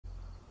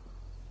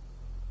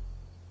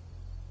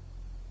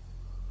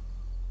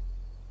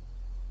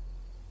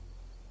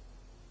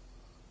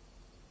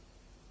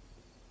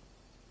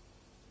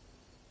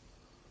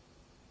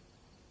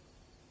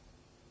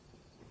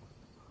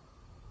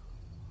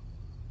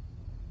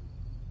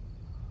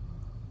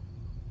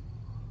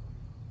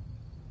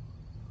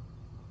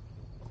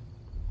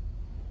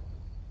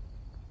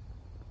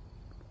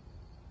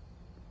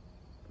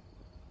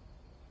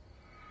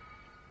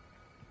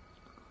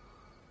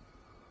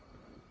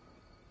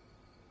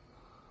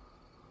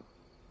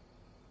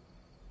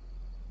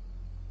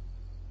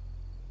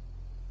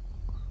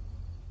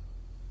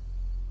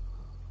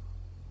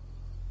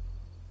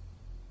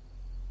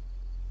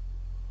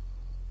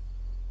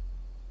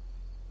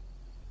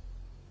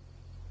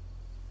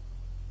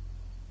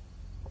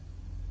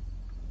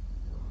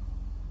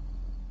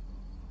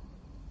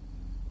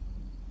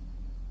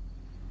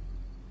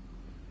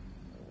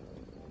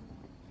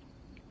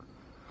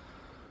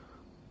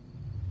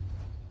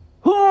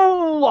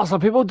What's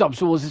up, people?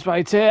 Dubs Wars is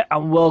right here,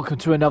 and welcome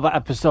to another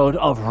episode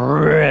of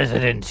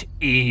Resident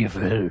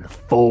Evil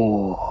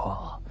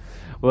 4.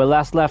 Where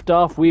last left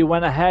off, we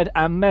went ahead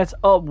and met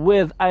up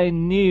with a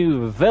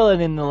new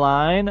villain in the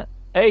line,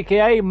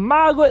 aka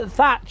Margaret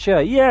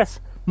Thatcher. Yes,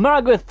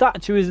 Margaret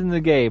Thatcher is in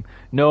the game.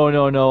 No,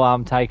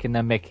 I'm taking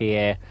the mickey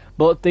here.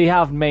 But they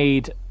have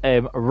made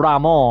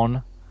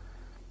Ramon,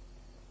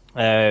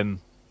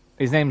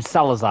 his name's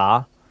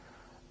Salazar,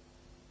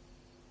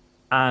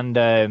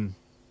 and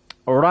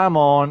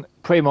Ramon,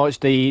 pretty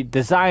much the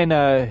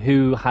designer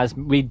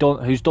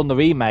who's done the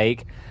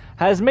remake,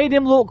 has made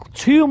him look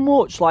too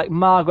much like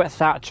Margaret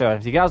Thatcher.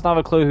 If you guys don't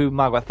have a clue who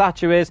Margaret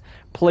Thatcher is,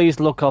 please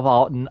look up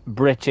on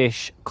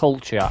British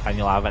culture and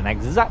you'll have an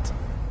exact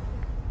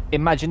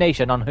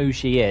imagination on who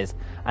she is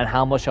and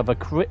how much of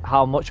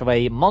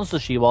a monster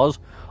she was,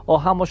 or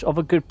how much of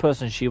a good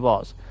person she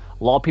was.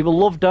 A lot of people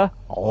loved her,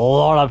 a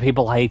lot of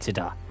people hated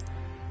her.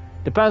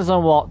 Depends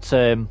on what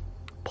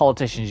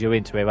politicians you're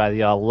into, whether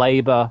you're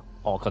Labour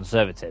or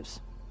Conservatives.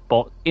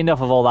 But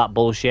enough of all that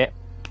bullshit.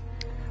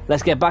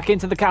 Let's get back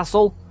into the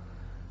castle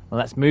and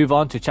let's move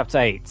on to chapter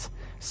 8.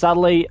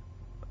 Sadly,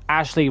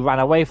 Ashley ran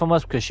away from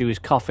us because she was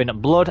coughing up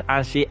blood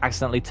and she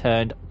accidentally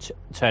turned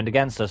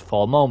against us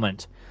for a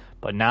moment.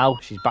 But now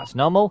she's back to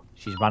normal.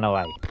 She's run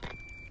away.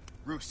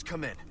 Roos,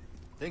 come in.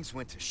 Things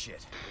went to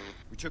shit.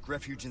 We took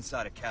refuge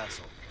inside a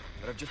castle,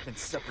 but I've just been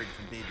separated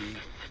from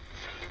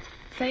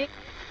Baby.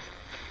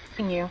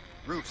 You.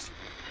 Roos,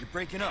 you're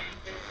breaking up.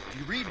 Do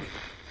you read me?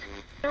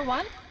 There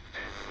one?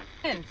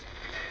 In.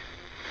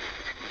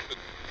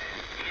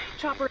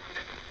 Chopper.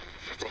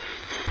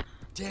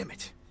 Damn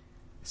it.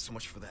 So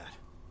much for that.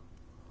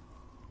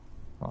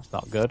 That's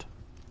not good.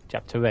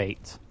 Chapter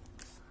 8.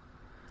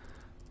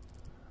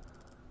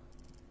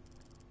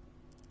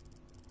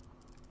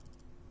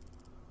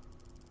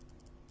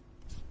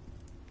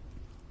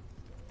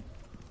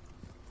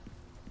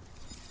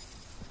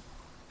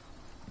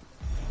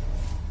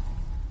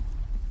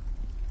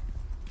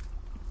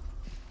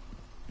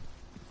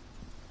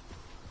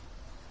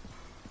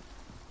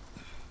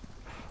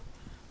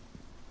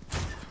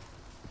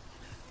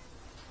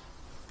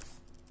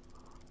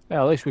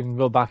 Yeah, at least we can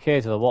go back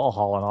here to the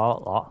waterhole and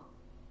all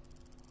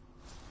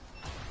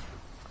that.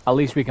 At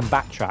least we can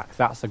backtrack,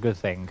 that's a good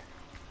thing.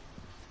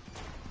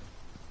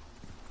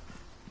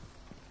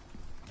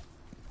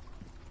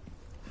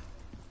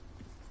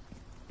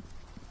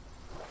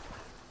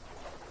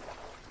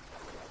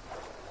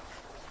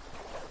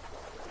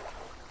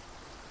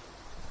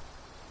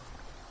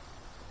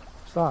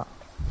 What's that?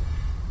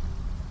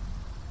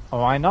 A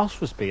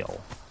rhinoceros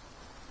beetle?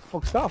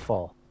 What's that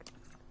for?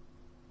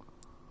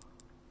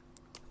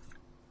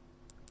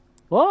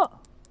 What?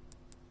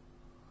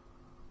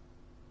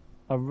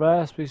 A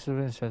rare species of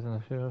insect in the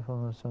field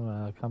from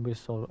somewhere can be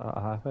sold at a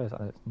high price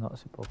and it's not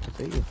supposed to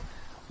be.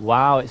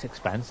 Wow, it's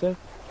expensive.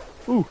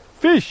 Ooh,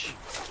 fish!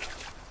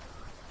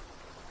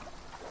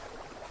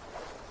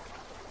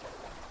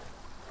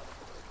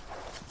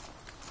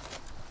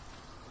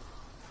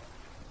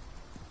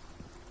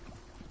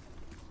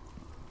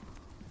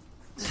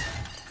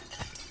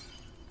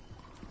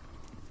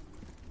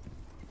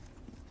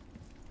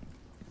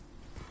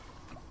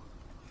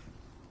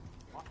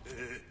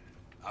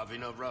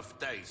 Having a rough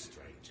day,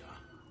 stranger?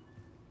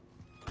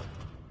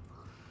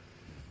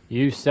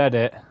 You said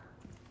it.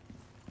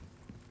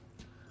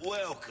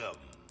 Welcome.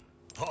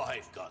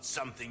 I've got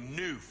something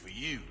new for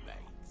you, mate.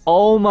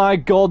 Oh my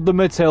god, the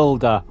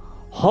Matilda.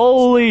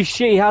 Holy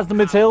shit, he has the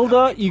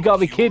Matilda? You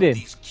gotta be kidding.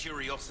 These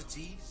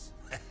curiosities?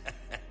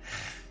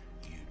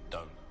 You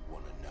don't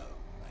want to know,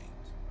 mate.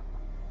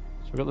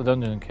 So we've got the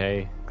dungeon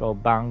key.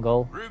 Gold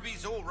bangle.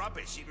 Ruby's all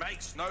rubbish. It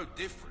makes no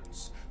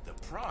difference. The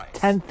price...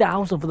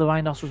 10,000 for the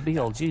rhinoceros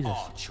beetle, Jesus.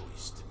 Our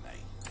choice to make.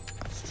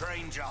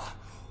 Stranger.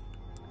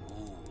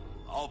 Ooh,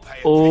 I'll pay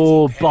a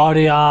Oh, pretty body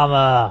penny.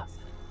 armor.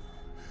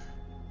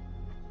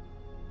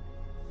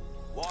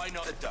 Why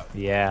not a dope?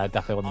 Yeah, I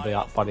definitely wouldn't be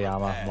I that body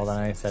offer armor more than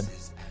repairs anything.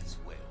 services as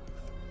well.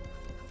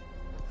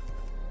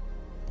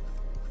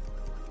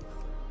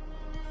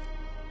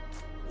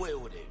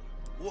 Well then,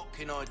 what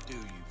can I do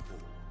you for?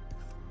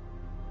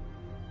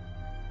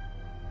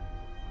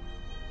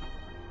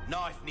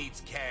 Knife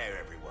needs care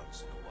every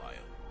once in a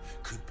while.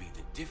 Could be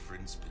the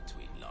difference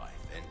between life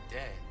and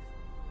death.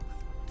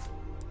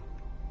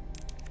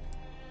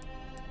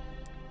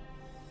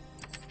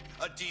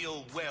 A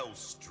deal well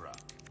struck.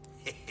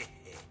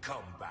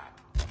 Come back.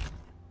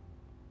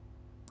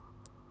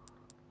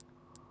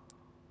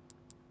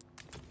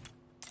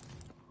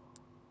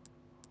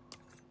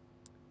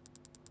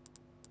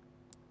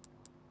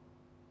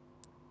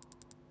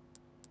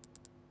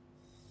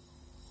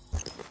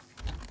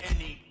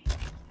 Any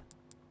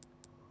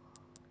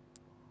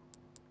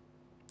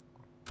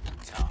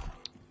time.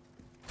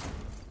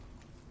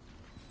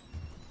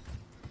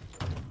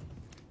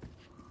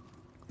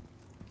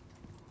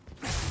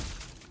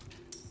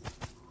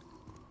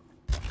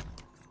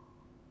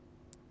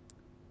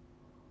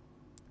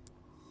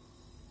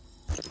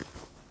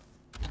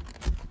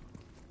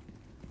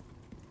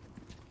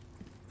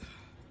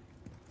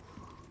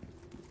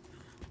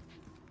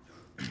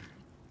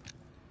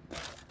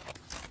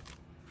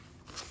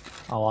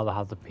 I'll rather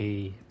have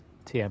the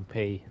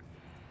TMP.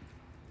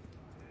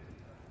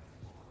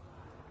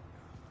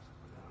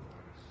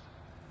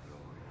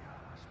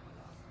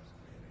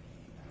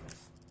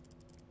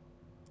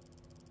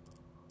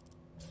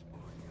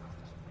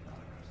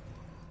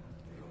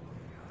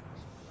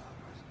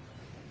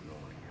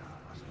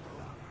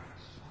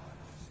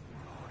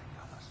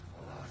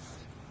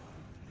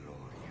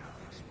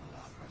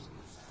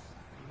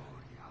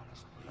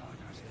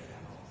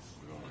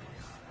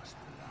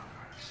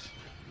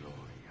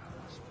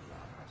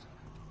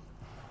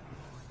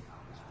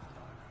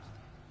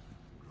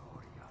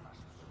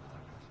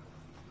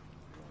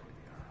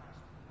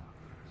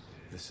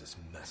 This is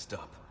messed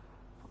up.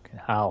 Fucking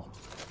hell.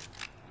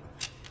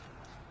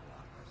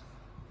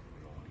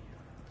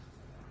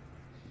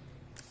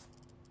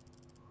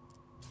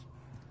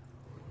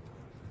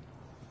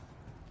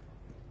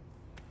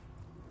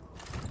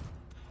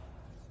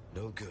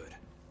 No good.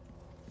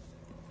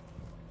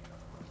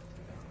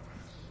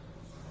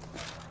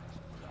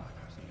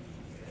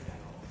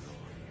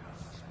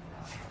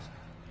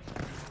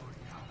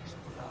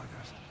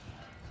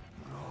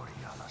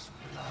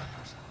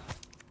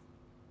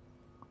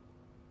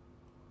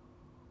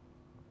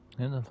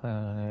 In the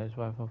plan, it's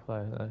rifle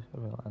fire.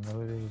 And the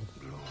reveal.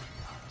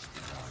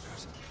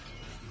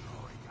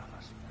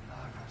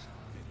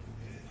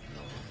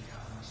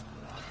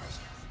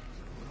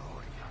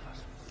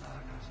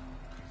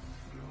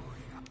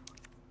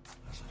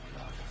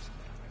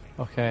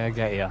 Okay, I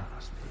get ya.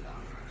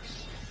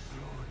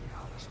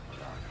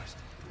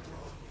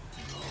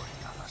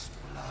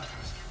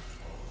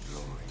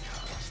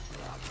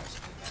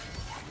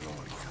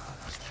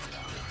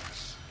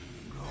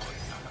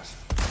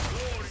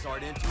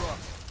 Sorry to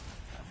interrupt.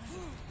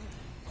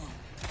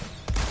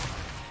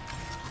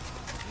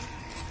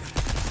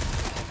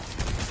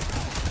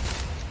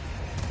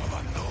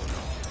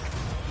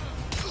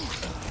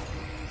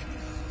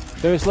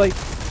 Seriously?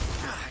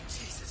 Ah,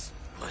 Jesus,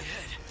 my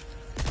head.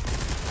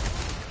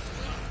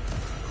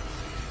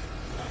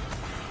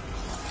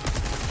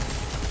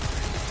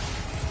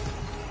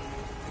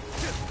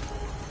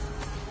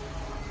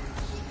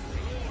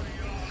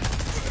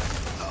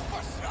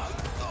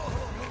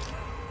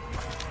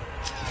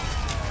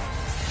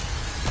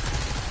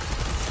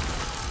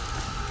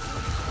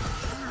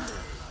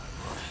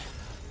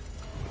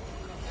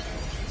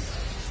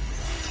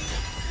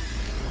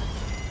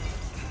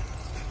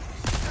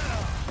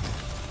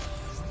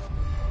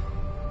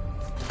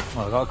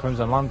 Well, I got a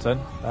Crimson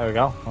Lantern. There we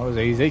go. That was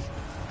easy.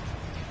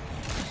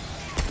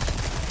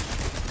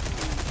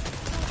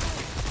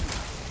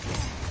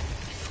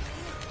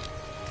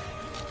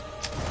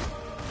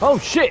 Oh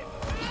shit!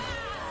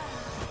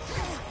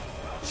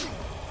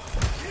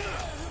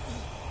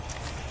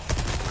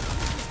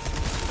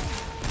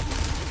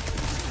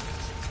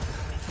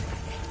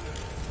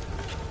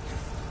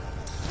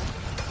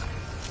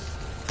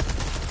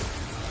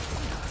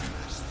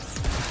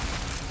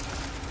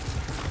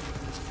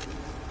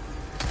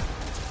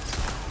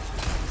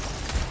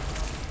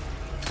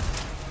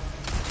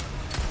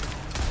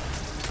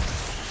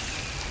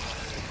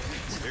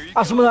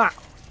 Have some of that.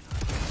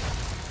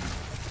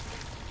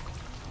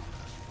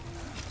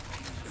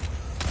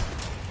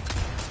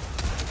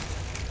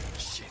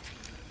 Shit.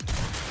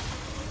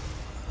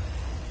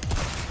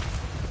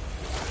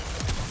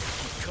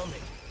 Keep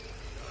coming.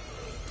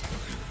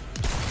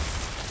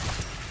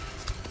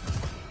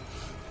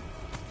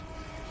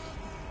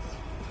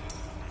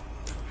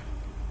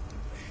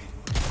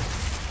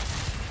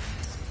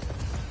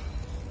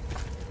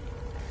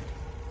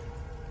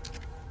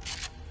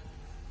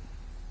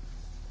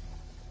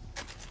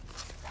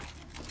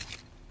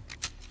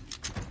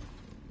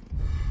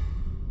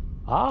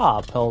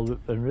 Ah, pearl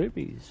and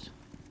rubies.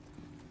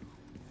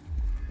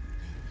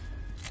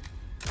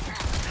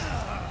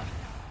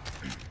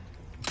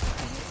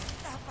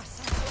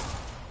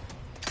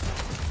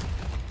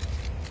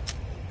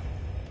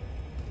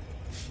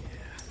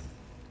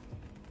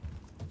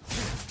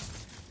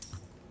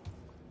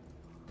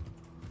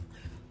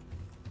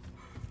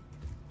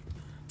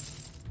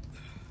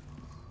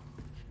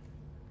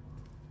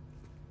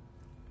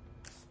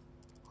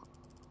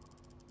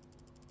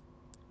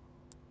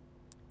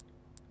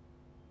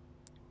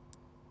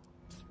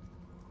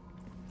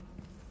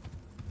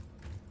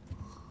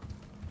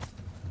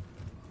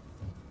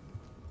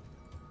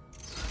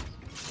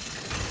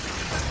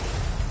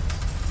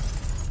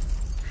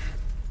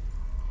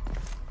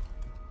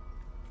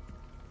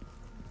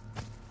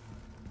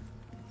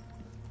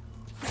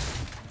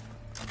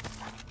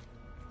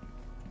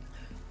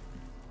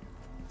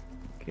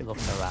 Keep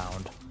looking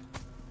around.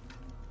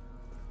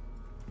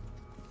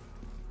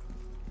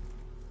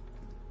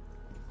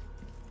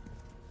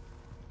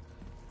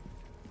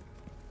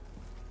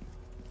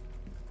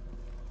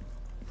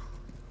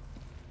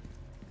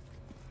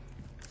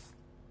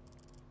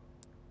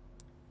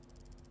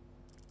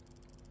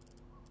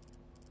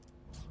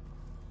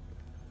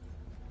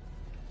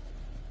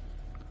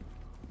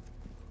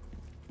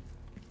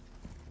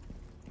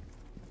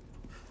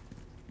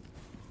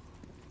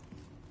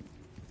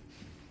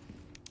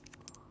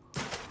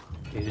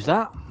 Who's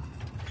that?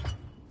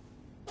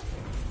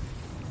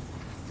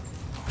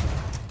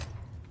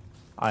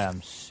 I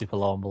am super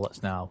low on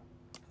bullets now.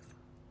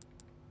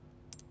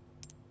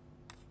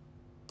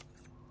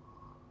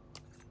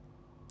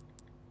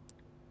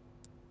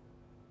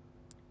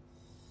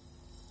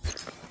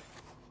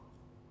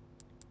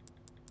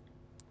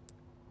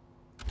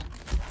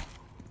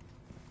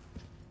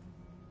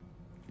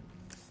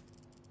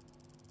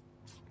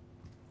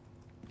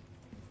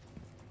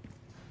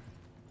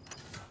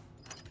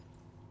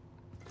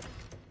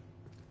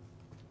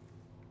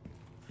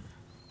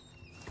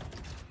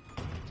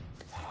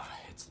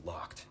 It's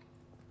locked.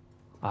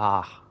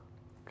 Ah,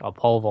 gotta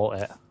pole vault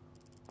it.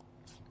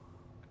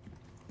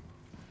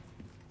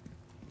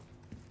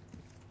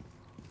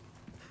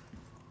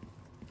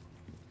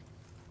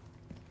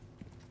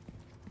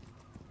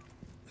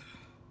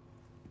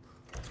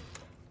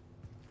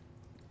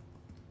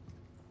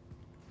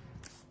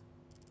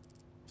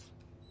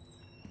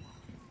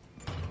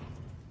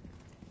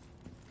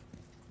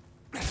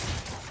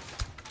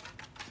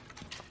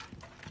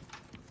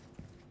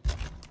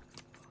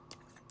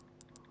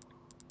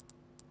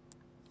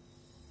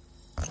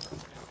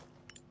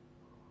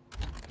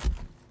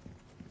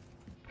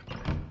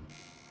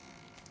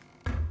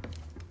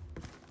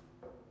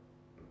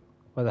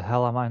 Where the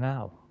hell am I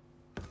now?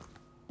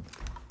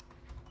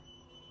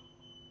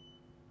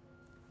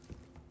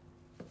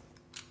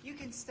 You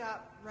can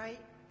stop right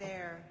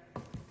there,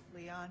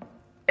 Leon.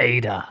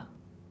 Ada.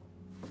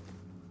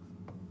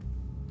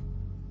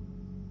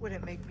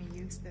 Wouldn't make me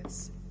use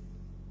this,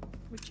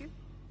 would you?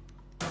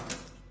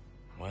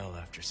 Well,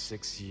 after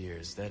 6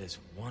 years, that is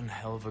one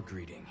hell of a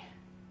greeting,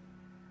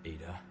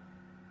 Ada.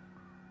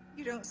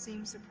 You don't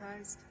seem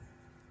surprised.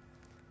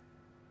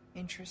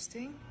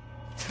 Interesting.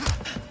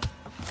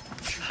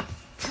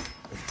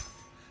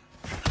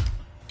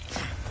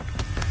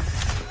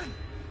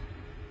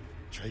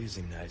 Try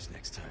using knives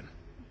next time.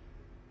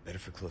 Better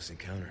for close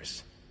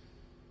encounters.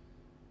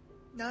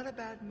 Not a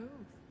bad move.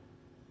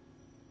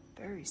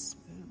 Very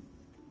smooth.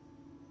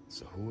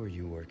 So who are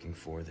you working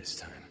for this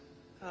time?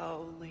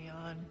 Oh,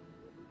 Leon.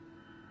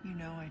 You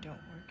know I don't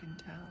work in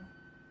town.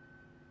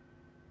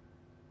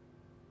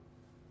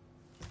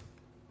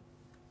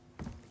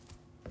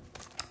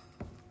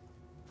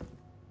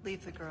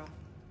 Leave the girl.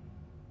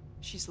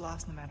 She's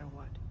lost no matter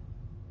what.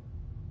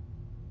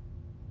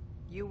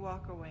 You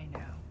walk away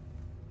now,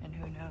 and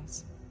who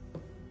knows?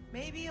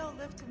 Maybe you'll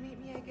live to meet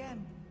me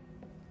again.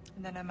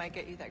 And then I might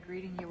get you that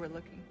greeting you were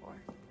looking for.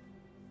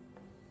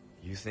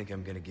 You think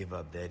I'm gonna give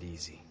up that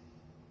easy?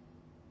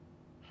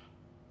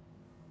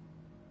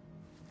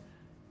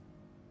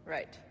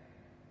 Right.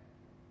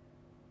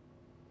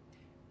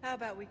 How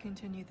about we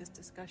continue this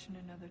discussion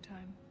another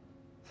time?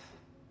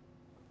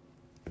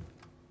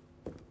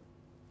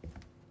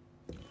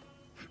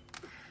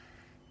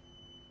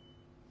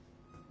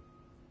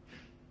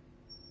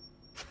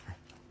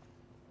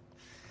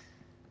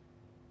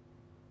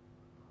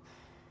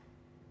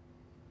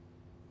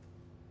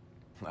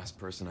 Last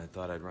person I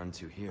thought I'd run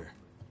to here.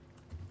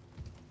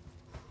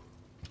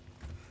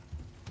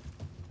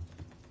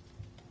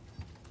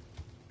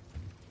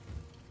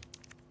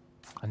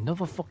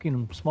 Another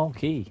fucking small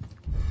key.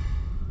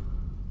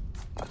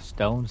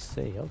 Stone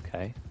C,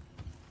 okay.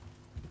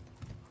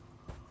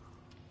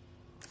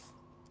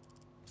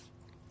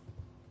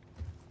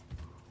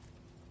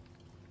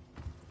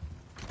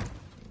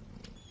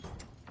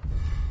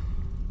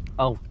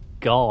 Oh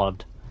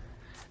god.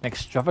 An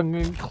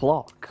extravagant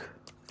clock.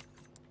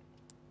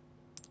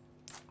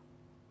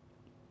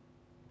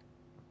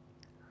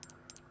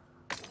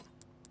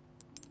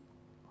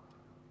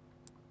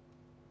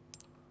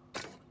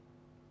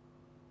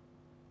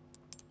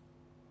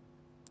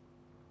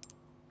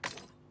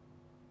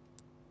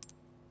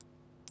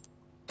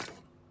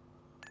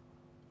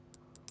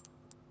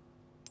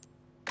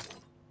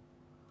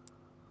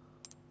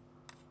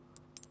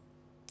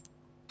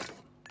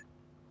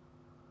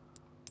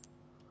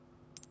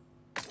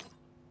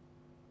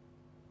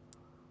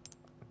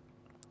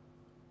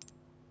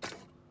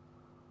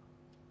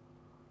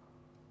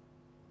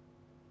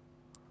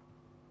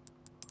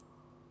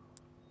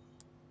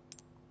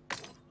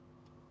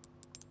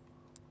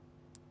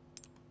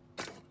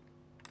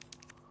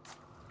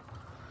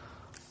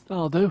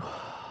 That'll do.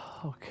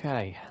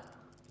 Okay.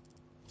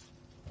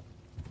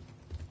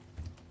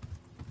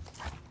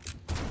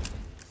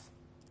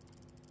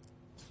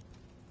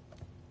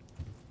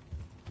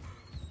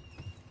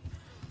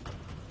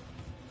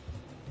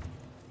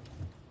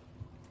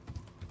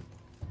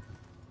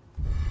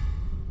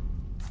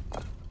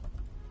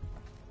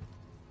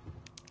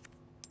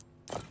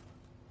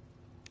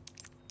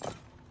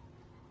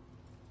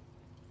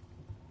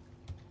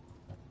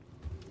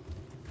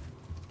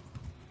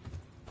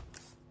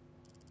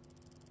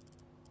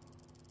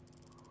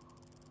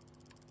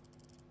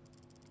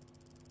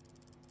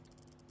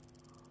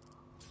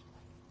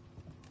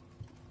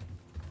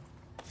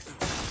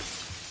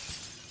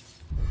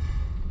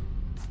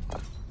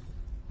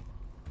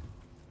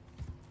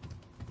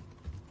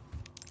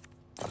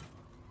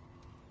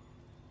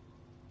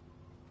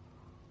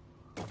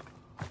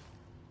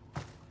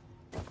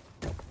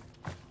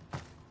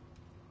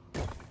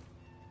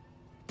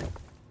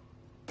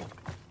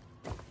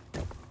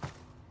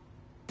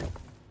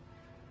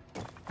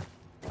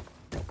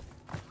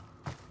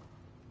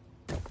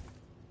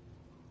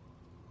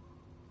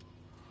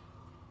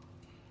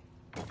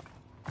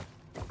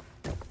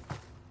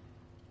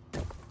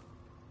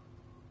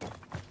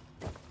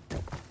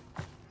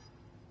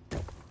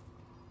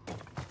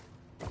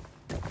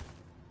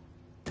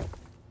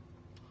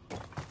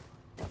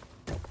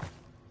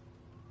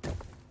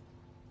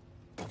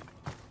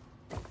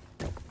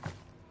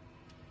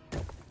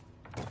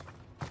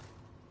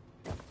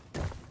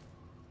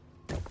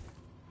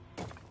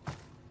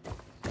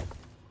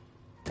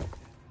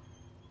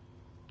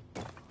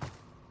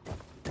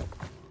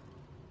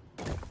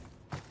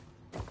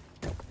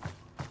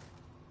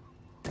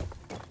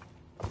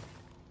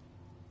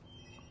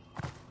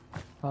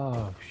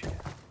 Oh shit.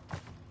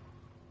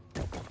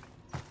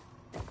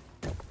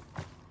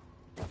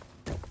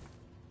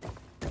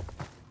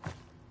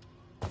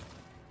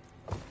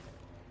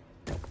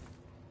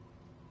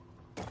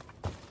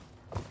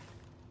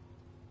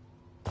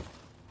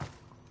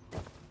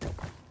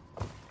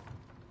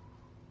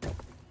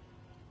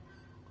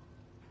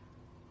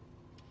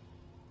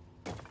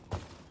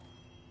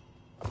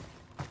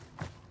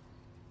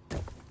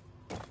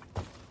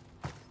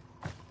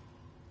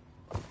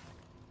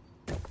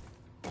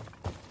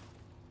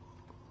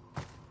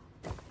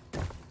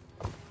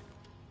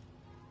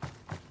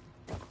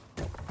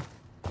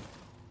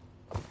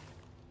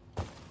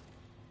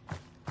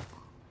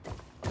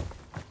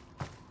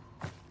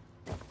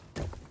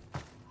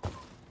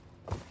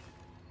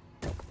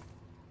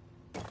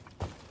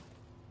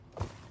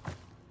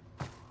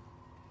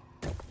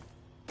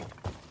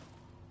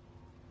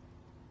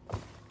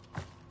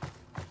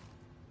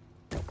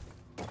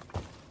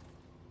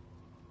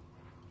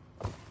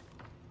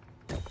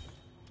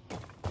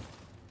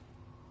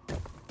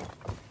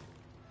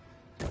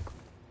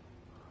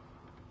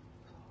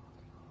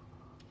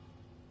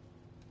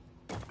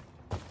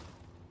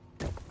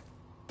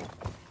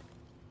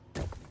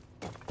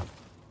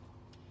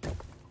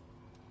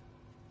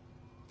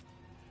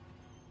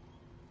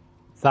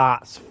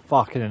 That's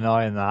fucking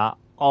annoying, that.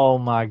 Oh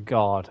my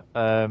god.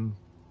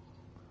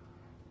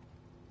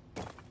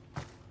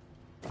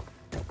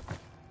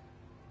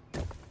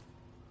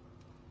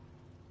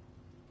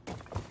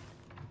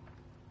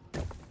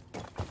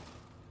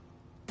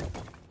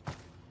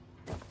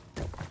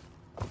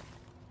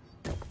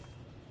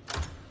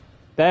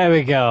 There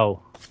we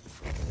go.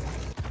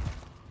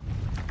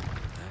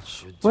 That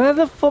should Where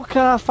the fuck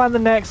can I find the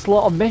next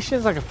lot of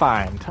missions I can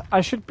find? I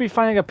should be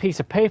finding a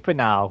piece of paper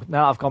now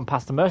that I've gone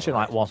past the merchant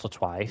like once or need to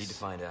twice.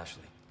 find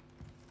Ashley.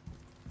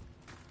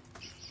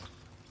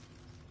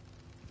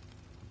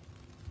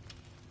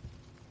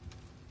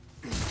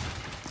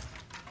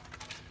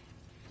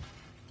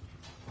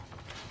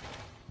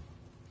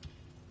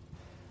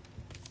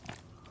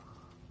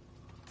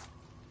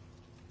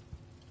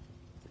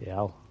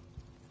 Yeah.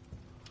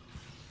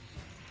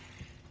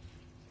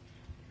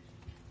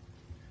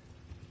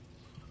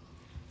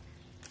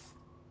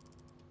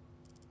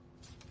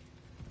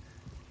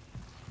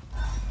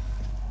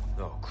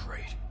 Oh,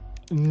 great.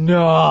 No!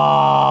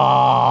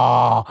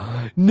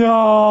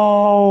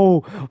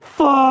 No!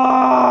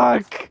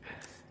 Fuck!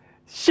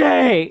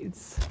 Shit!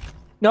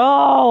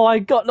 No! I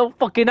got no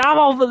fucking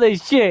ammo for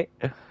this shit!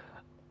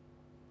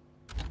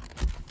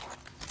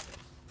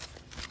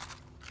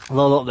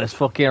 Load up this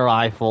fucking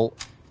rifle.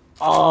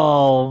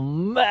 Oh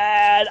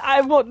man!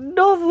 I've got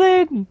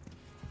nothing!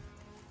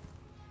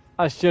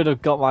 I should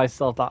have got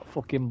myself that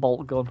fucking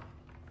bolt gun.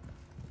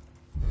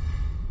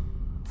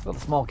 Got the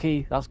small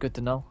key, that's good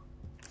to know.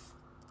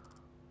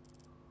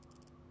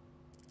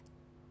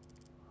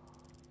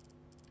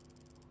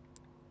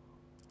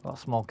 Got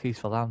small keys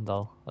for them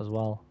though, as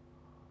well.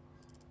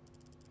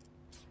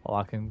 Or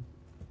I can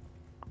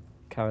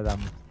carry them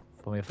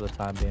for me for the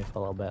time being for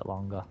a little bit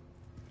longer.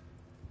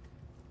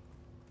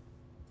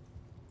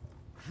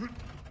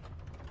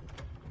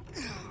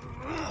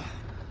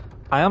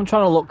 I am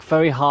trying to look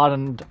very hard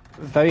and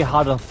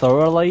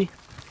thoroughly.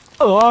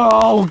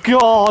 Oh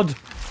god!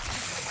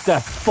 They're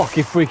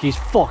fucking freakies,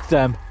 fuck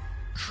them.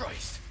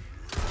 Christ.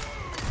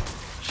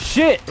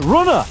 Shit,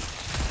 runner!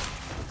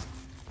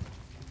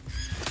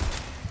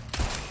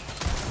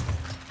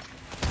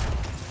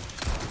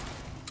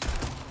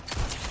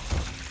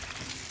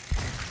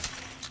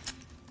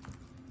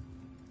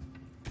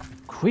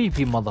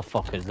 Creepy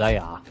motherfuckers they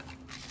are.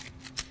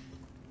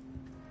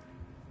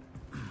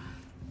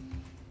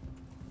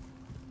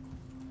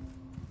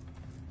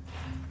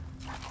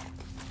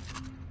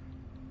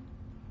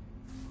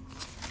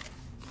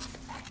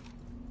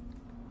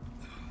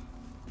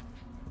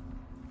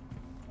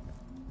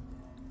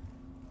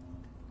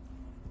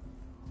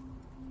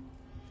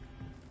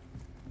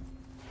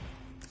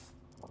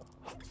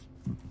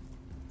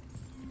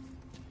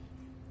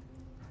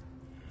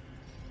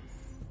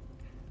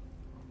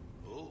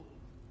 Oh,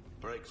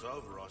 break's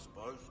over, I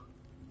suppose.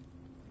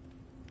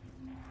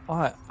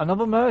 Alright,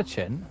 another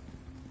merchant?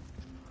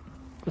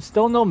 But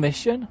still no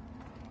mission?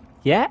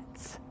 Yet?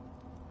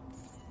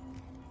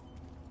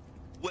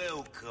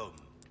 Welcome.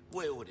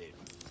 Well then,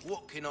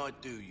 what can I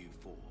do you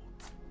for?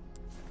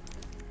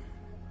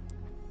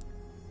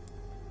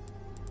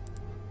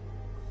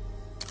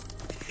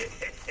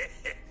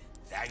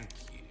 Thank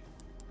you.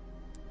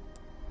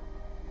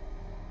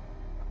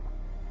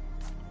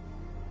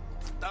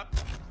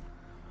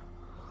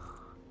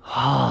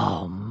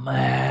 Oh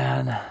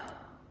man.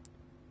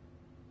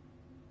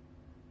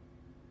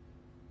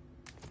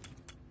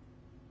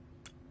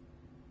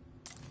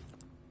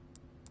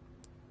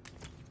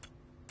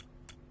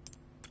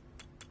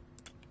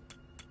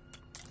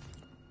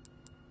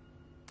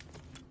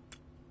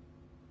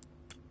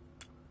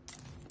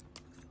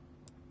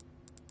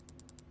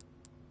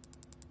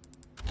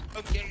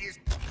 Okay,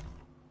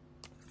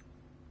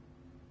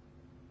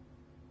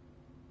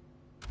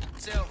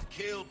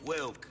 self-killed.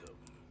 Welcome.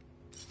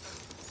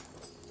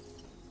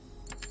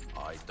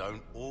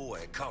 don't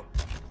always come.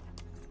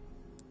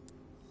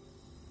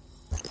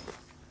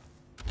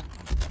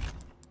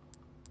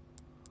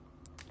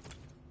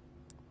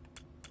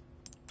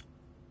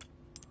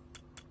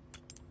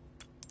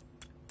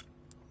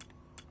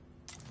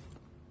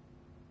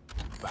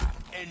 Back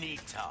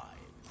anytime.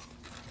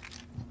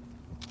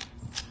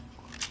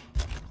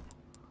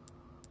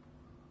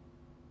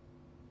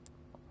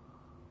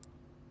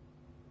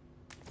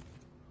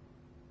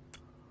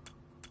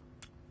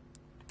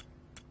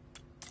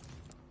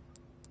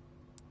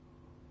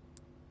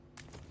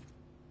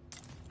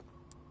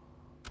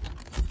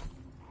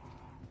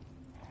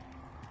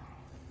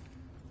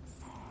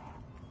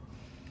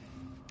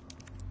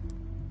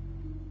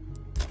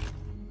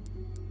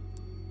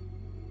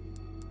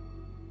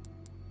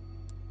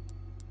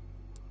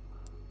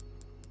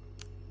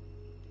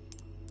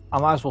 I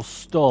might as well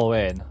store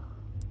in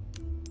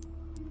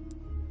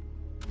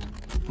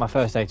my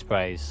first aid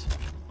sprays.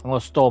 I'm going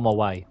to store them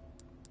away.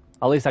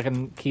 At least I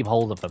can keep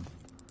hold of them.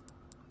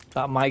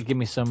 That might give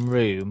me some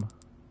room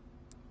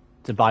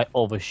to buy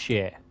other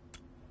shit.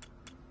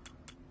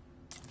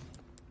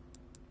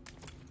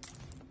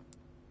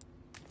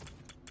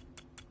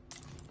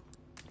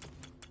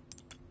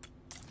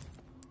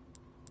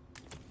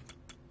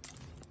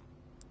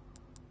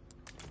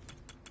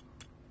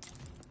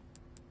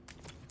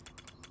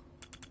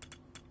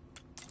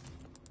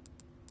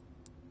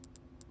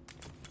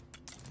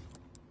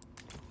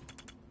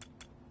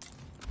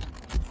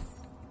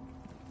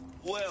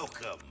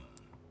 Welcome.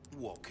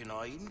 What can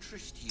I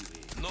interest you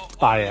in? Not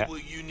Buy it.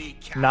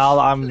 Now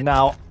that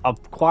I'm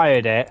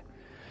acquired it.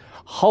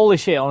 Holy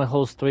shit, it only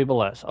holds 3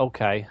 bullets.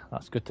 Okay,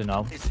 that's good to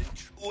know.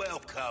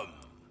 Welcome.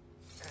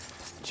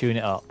 Tune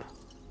it up.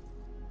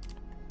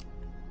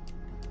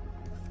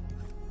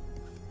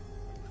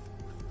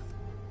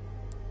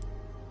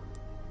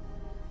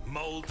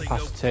 Molding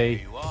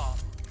Capacity. you are,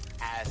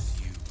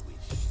 as you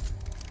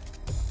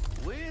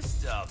wish. We're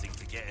starting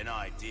to get an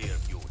idea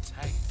of your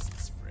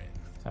tastes, friend.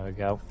 There we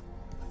go.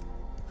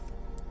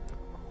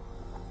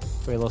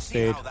 Reload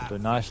speed. Do a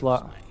nice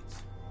lot.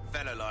 A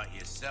fella like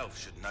yourself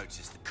should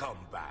notice the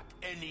comeback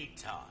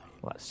anytime.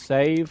 Let's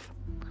save.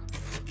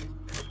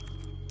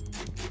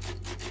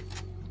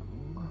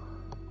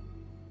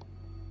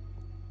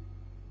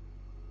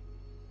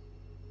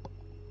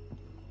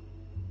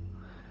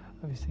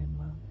 Have you seen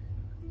that?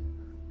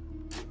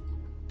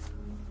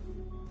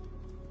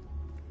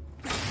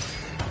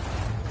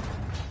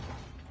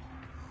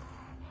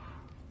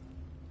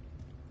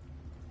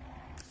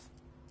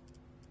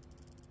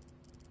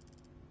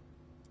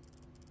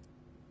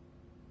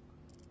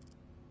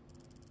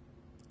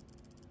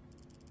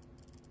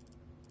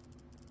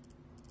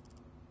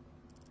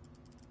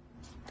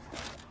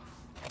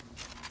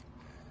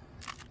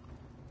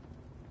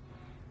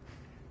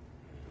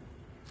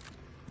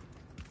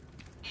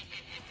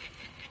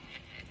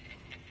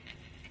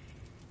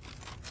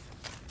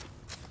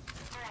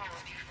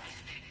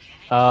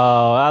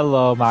 Oh,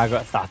 hello,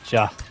 Margaret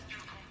Thatcher.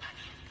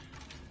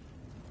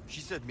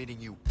 She said meeting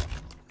you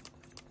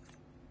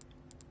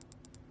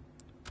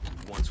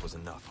once was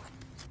enough.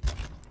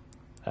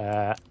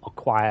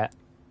 Acquire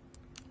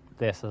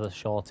this as a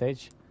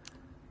shortage.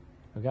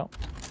 There we go.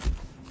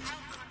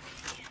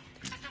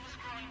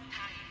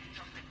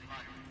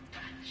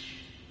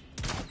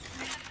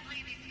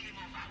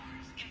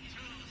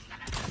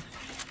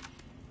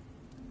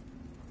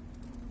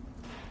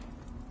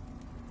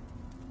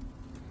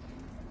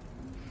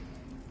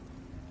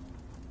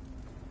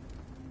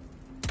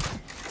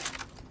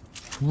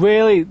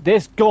 Really?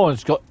 This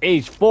gun's got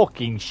is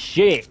fucking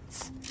shit.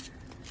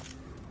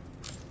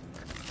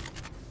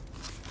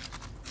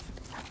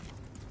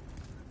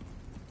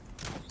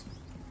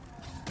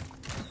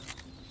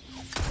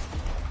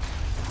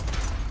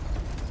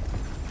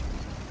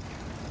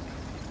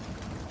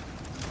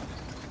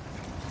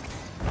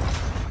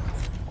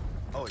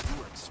 Oh, you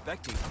were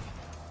expecting me.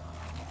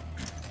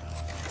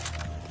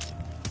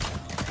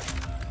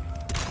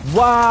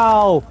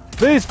 Wow!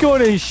 This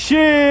gun is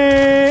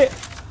shit!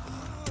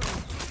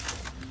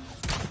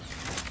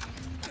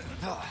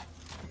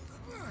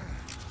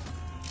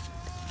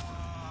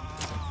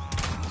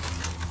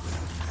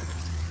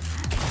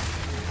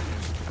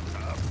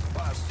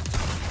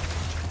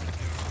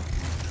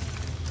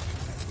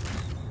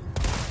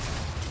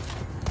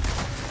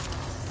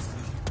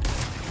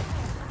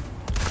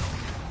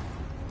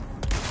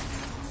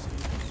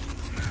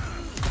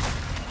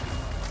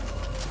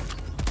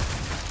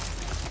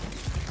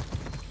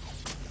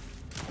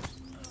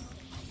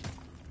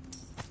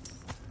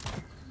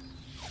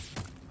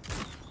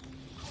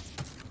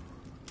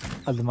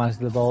 I demise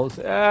the bolts.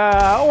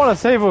 I want to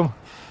save him.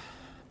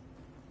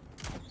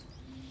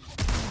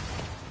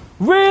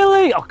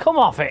 Really? Oh, come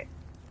off it.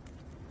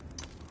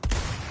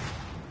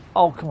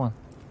 Oh, come on.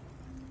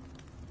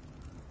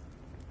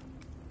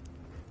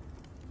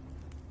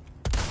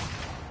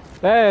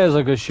 There's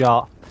a good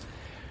shot.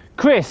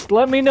 Chris,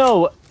 let me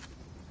know.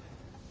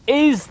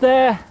 Is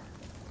there...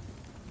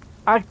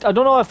 I don't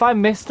know if I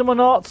missed them or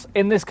not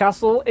in this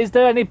castle. Is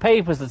there any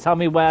papers to tell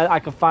me where I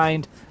can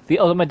find the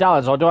other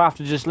medallions, or do I have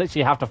to just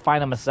literally have to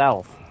find them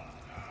myself?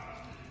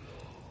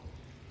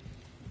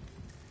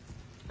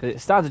 Because it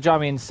started to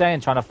drive me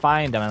insane trying to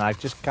find them, and I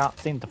just can't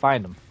seem to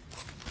find them.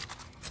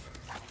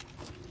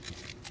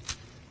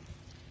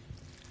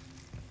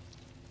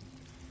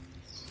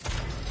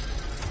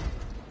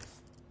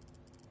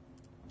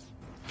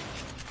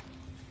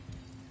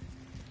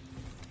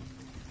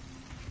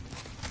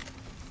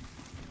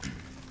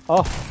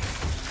 Oh,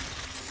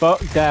 fuck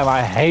them,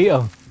 I hate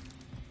them.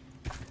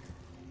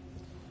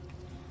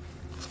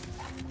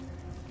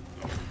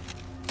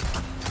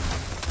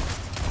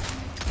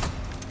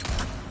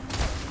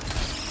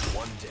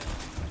 One down.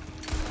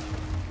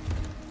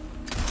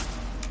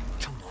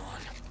 Come on.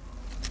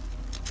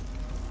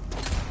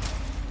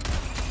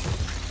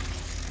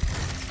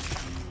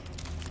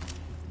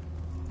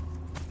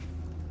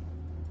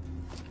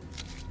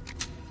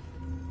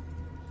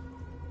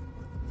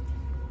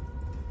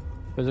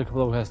 There's a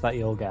couple of quests that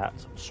you'll get.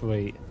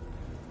 Sweet.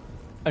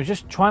 I'm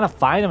just trying to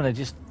find them,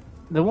 and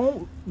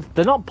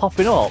they're not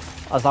popping up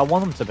as I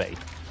want them to be.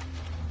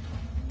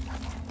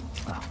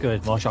 Oh,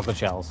 good, more shotgun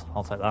shells.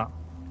 I'll take that.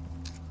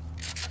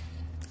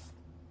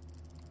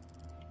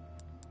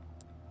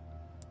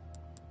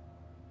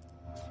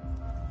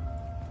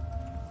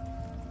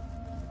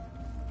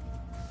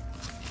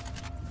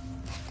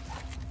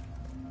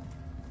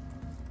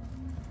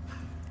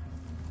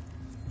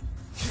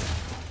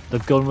 The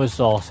gun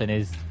resourcing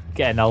is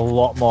getting a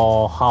lot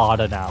more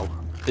harder now.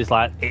 It's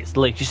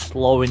literally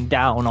slowing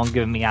down on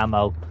giving me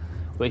ammo,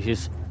 which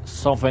is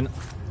something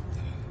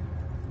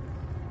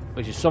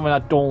I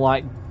don't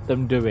like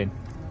them doing.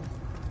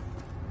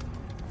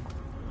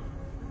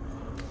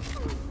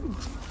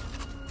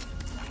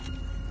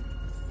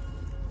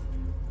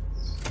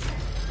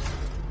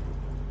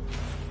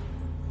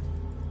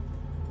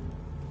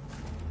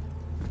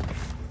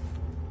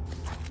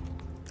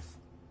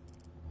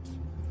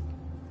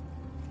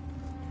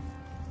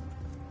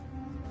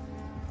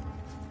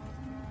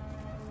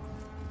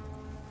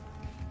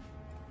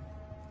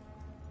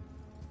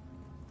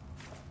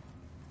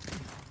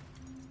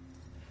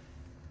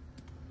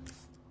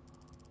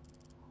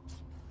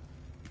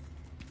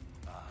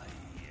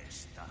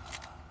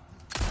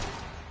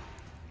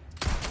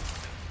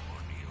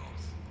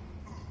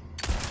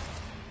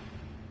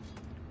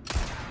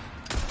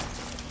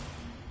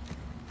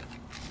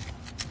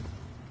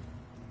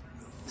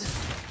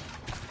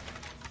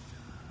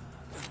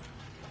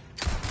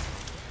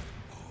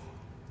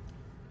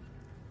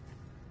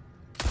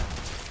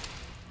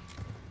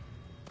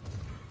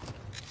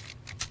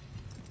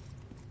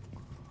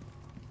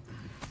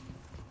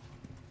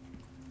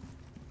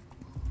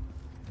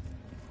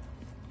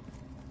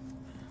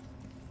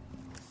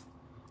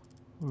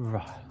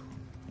 Right.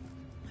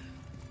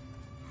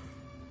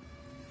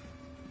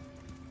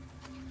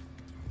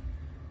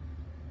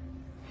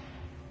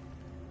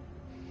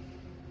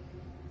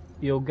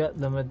 You'll get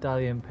the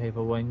medallion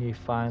paper when you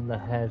find the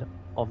head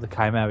of the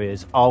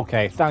chimeras.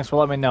 Okay, thanks for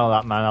letting me know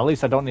that, man. At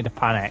least I don't need to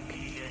panic.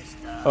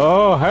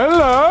 Oh,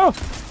 hello!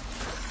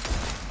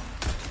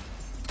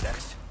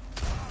 Next.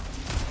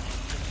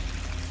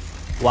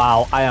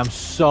 Wow, I am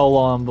so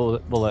low on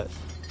bullets.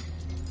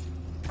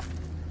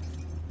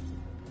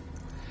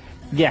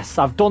 Yes,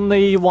 I've done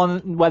the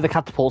one where the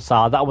catapults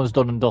are. That one's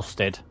done and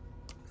dusted.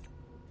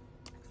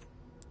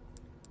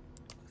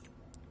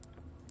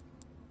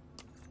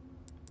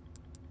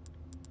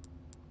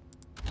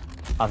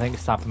 I think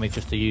it's time for me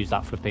just to use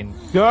that flipping...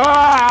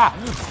 Ah!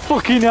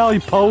 Fucking hell, you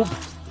Pope!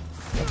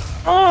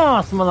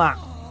 Ah, some of that.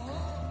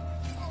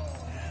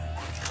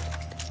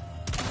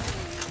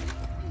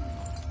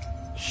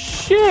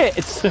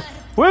 Shit!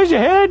 Where's your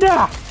head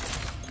at?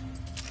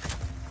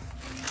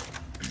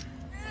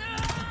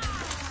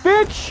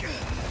 Bitch!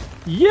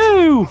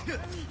 You!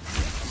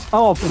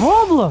 Oh, a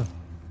problem!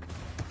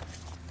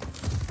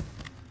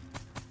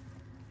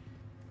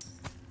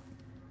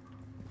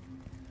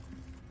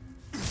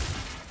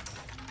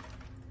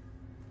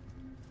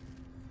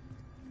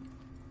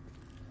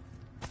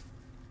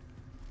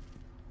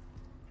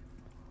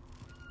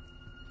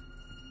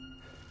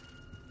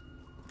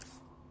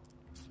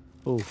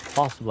 Oh,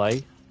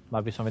 possibly.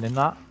 Might be something in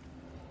that.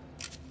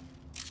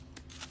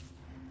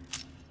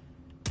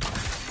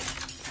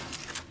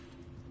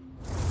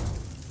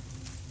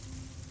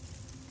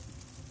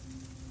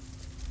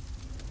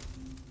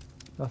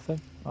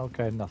 Nothing?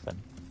 Okay,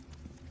 nothing.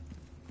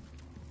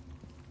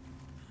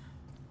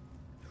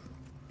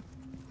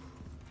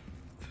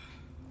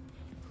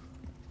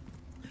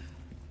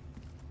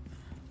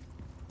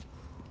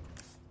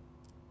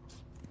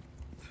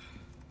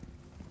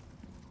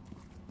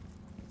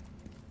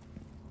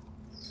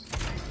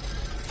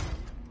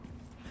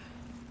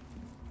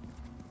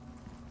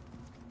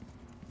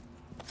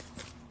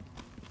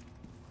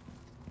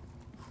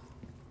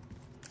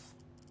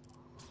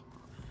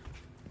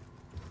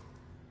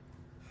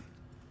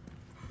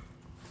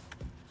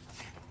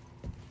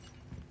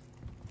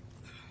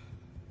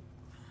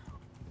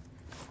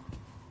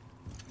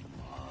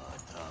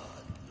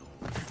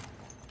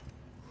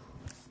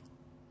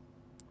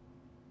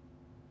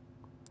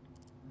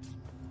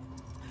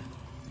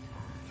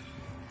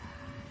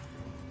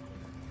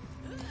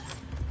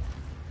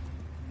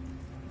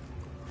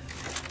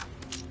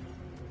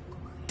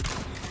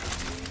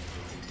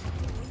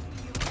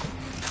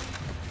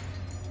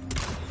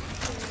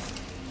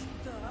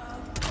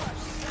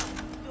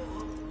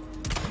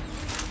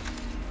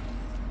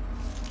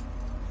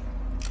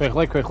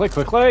 Quickly, quickly,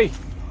 quickly!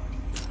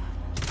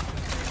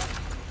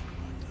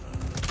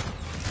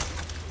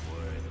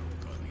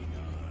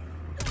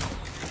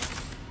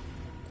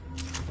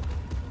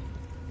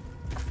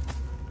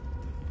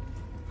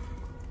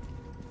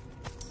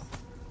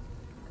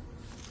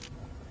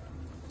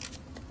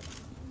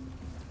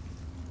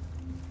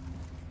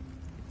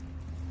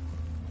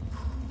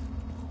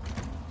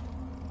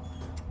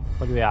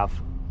 What do we have?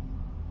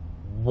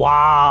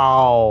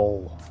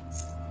 Wow!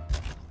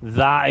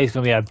 That is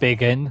going to be a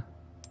big one.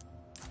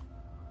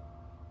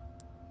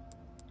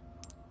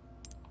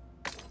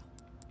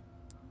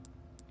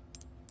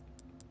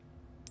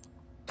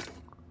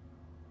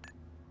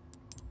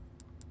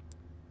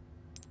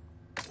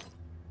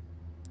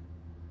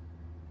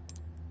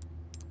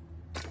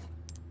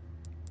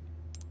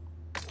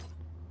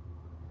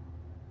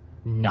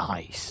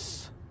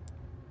 Nice.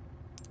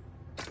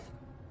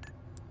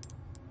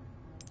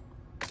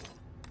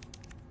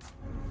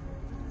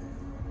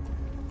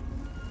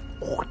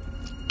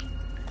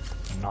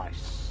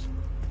 Nice.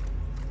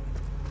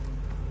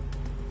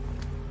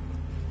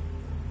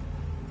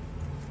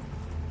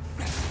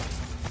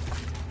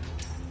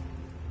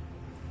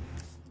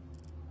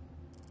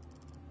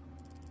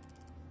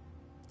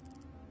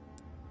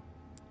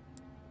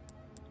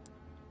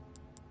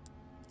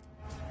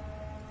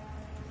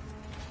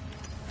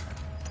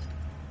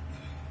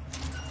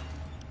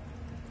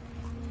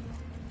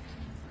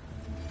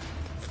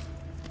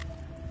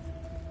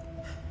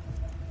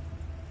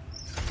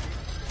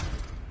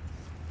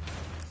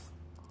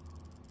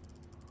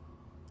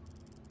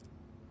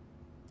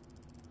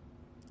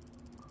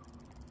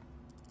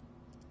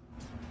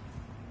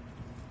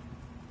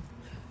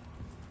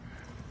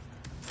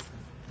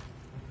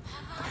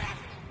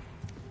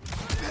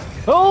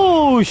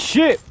 Oh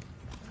shit!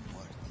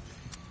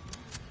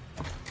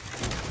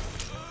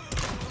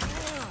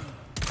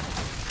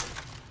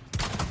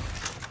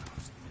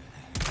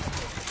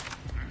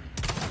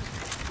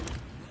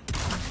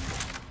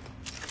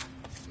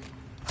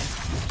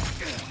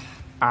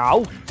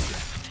 Ow!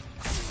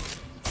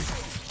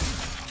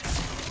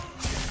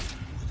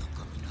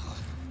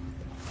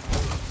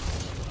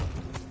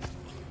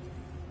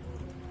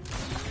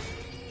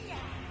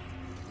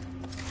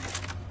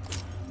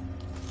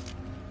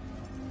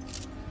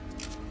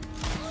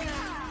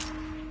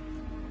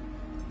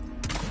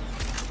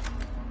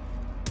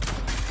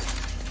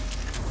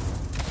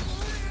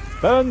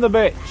 Burn the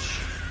bitch!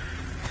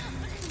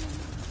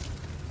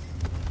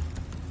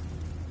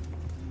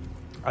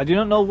 I do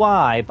not know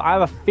why, but I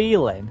have a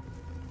feeling.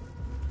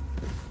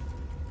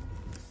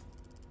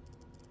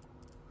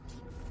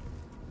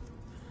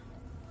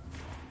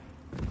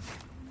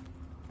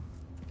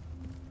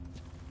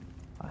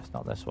 That's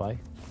not this way.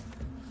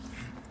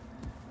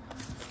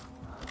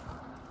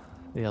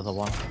 The other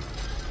one.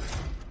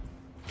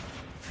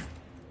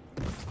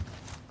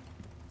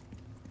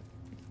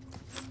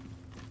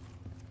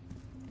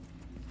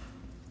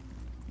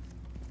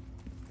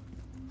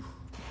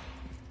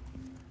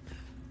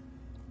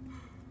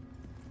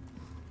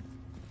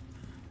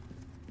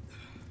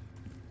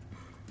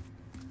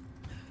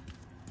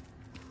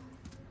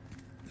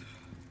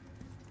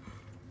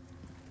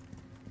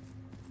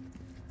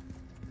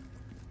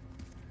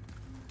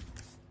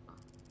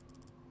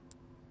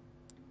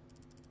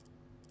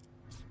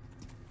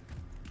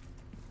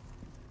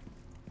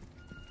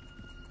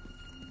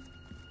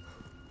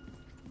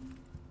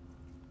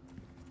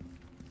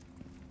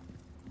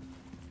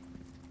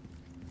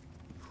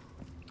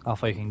 I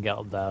thought you can get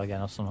up there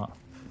again or something.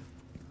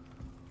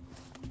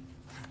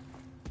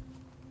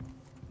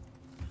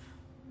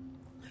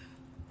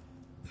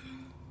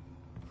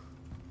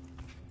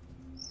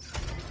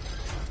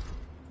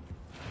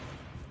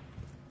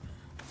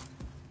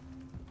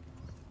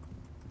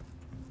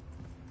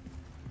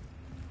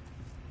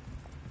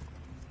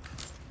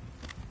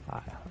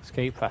 Alright, let's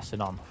keep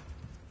pressing on.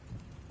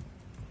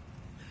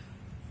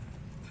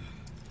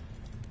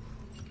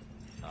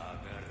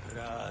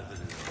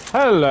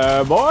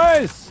 Hello,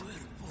 boys!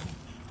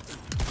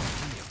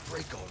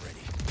 Break already.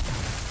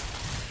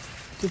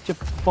 Sit your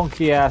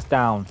funky ass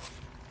down.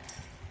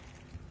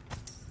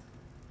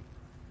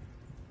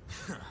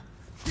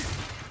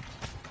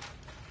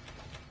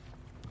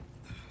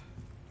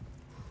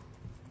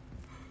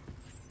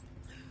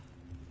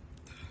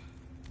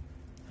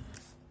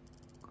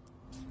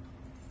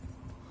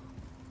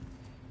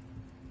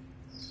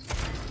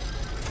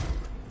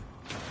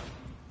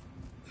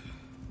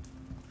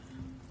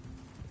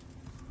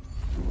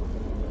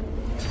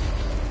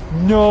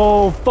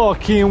 No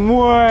fucking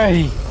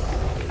way!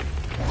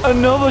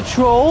 Another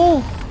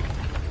troll?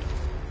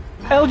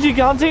 El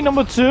Gigante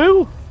number 2?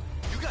 You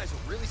guys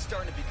are really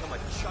starting to become a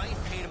giant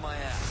pain in my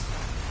ass.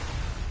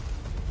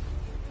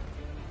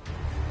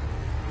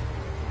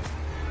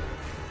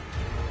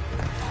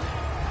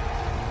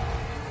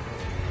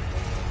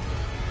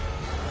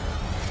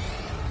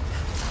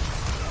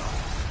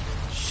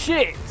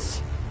 Shit!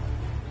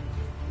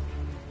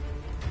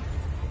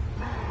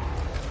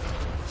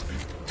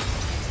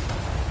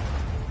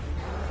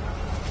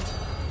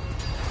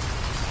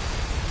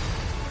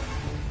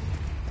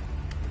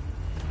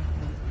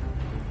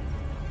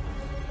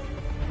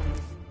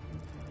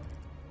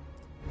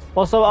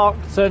 What's up,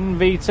 Octon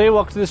V2?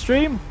 Welcome to the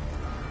stream.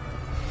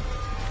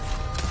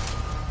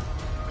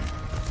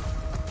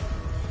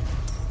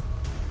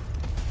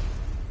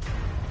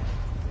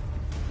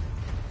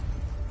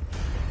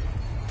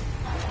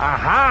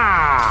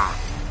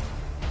 Aha!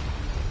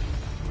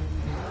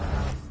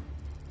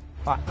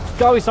 Right, there's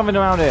gotta be something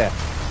around here.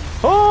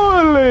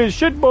 Holy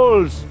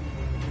shitballs!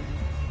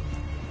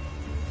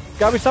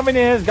 Gotta be something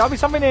here, there's gotta be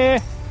something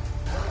here.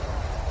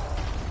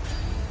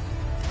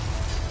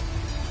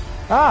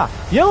 Ah,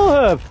 yellow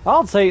herb!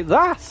 I'll take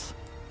that!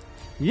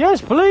 Yes,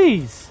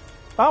 please!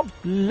 About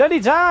bloody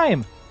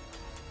time!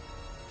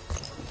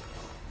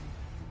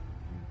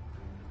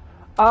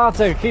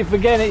 Arctic, I keep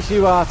forgetting it's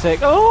you,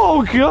 Arctic.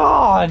 Oh,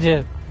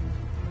 God!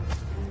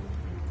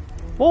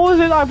 What was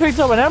it I picked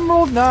up? An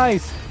emerald?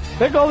 Nice.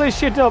 Pick all this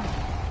shit up.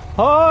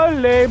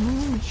 Holy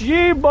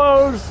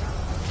jeebles!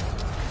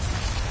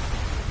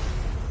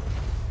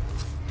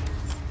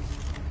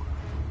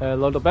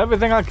 Load up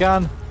everything I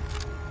can.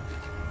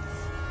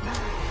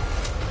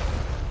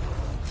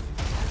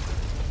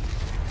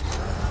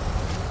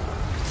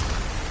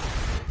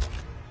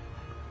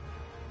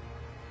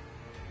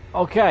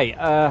 Okay,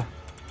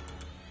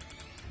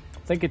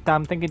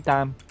 thinking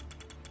time.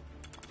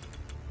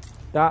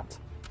 That.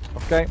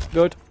 Okay,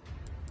 good.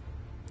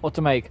 What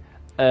to make?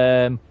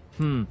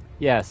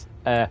 Yes,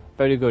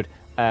 very good.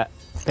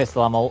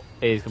 Pistol ammo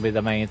is going to be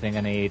the main thing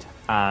I need,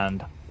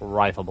 and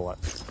rifle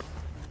bullets.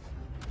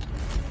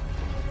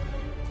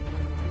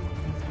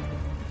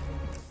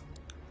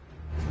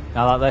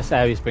 Now that this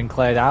area's been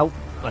cleared out,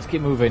 let's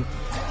keep moving.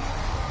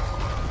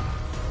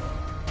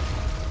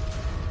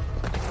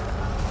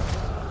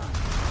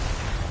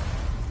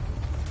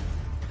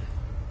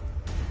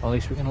 Well, at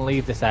least we can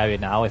leave this area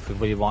now if we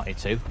really wanted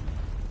to.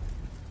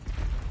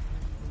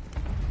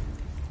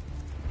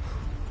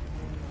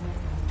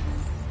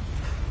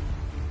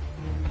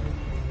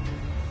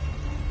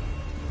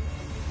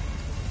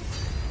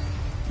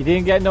 You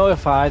didn't get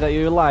notified that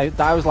you were live,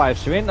 that I was live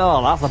streaming?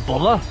 Oh, that's a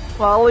bummer.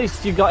 Well, at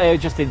least you got here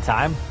just in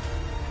time.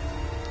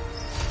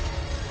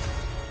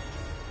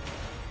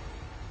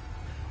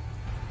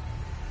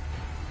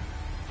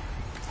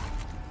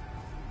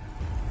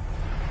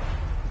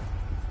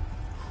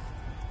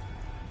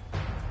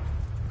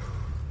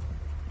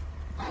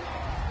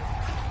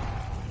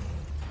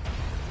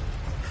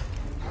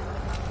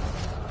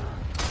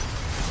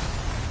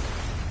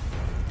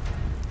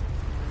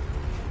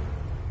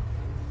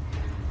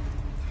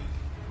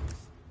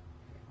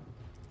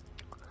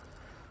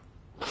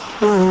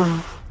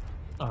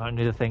 Alright,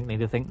 need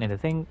to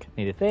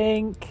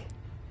think.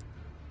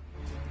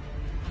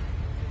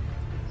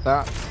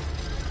 That.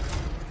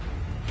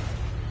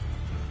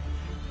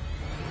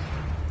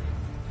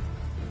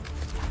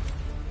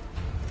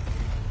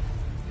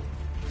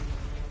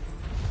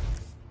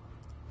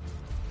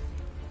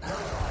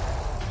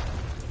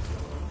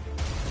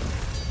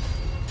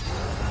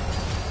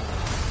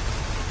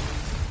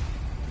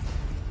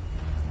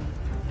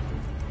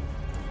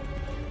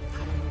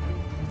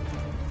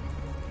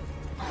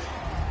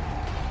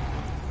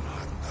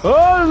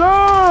 Oh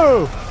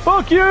no!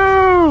 Fuck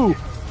you!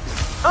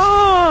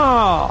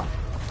 Ah!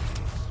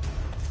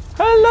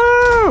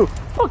 Hello!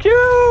 Fuck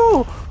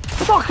you!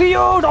 Fuck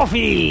you,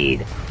 Duffy!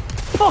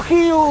 Fuck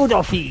you,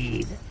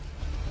 Duffy!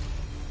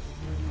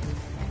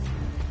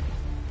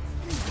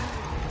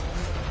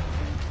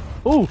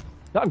 Ooh,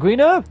 that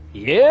green herb?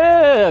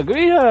 Yeah,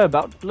 green herb!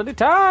 About bloody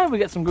time we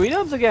get some green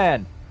herbs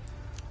again.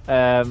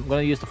 I'm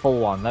gonna use the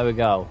full one. There we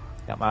go.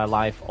 Got my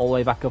life all the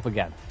way back up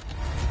again.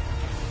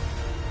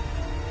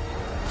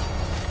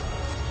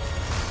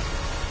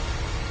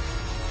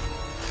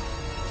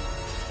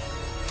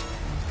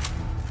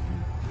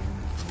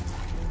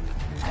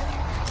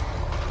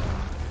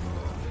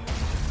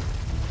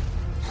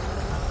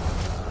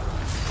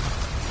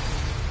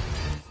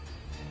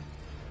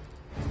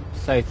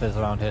 Satyrs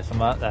around here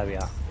somewhere. There we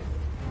are.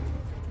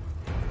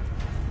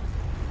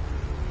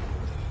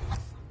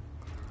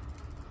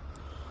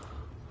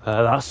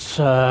 That's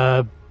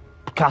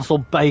castle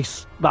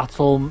base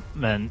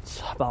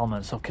battlements.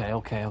 Battlements. Okay.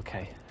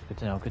 Good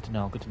to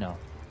know.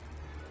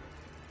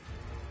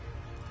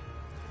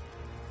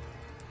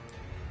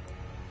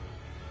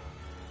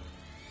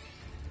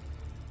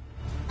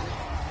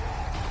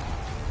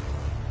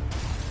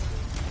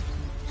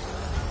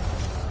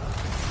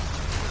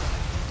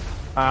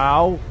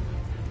 Ow.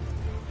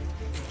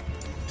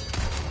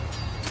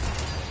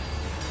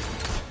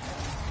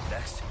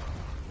 Next.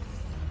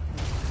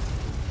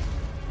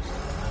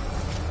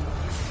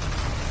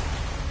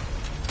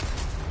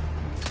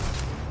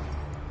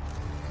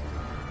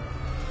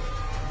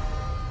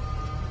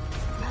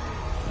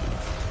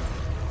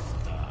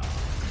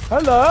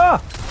 Hello.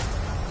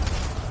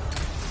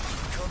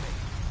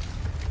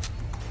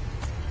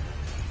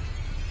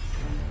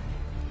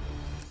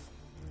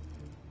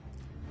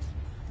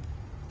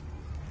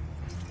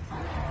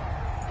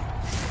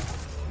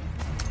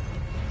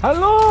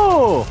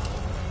 Hello!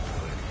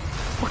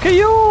 Look at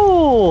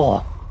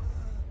you!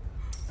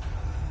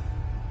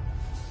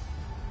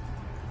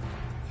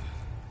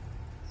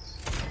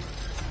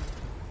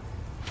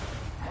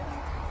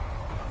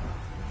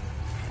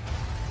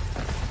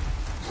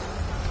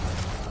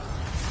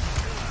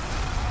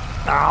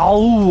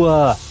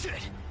 Ow!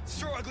 Shit!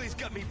 Sir Ugly's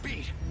got me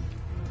beat.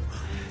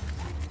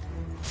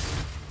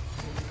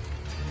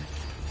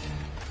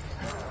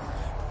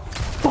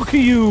 Fuck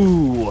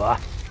you!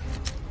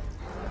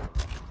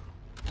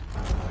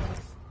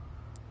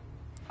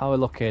 How are we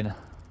looking?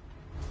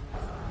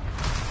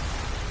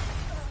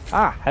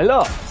 Ah,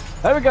 hello!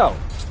 There we go!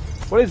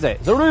 What is it?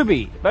 It's a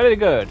ruby! Very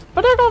good!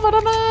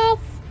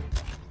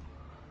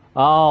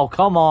 Oh,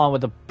 come on with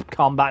the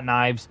combat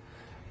knives.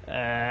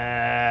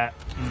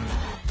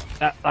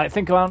 Right,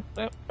 think around.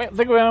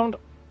 Think around.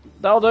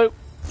 That'll do.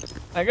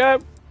 There you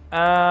go.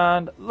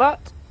 And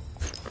that.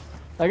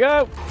 There you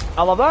go.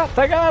 I love that.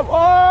 There you go.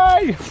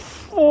 Oi!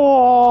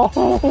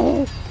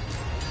 Oh!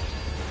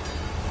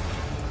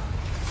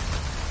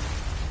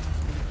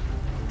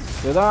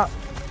 Do that.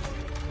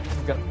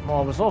 Get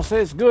more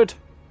resources. Good.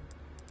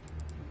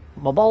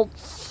 More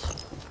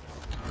bolts.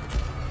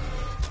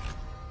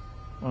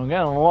 I'm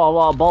getting a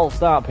lot of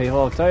bolts out, people.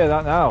 I'll tell you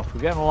that now.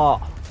 We're getting a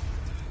lot.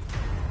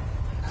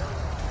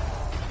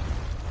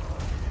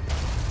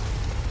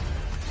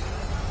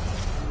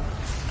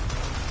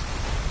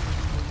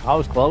 I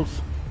was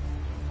close.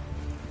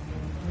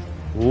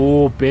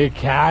 Ooh, big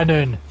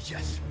cannon.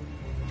 Yes.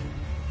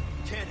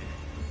 Cannon.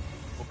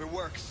 Hope it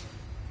works.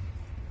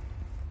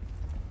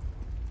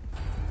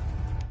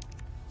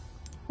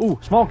 Ooh,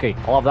 smoky.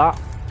 I love that.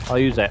 I'll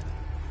use it.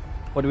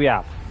 What do we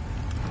have?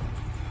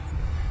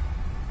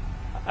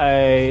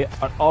 An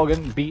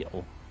organ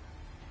beetle.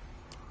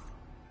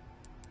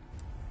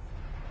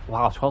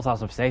 Wow,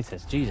 12,000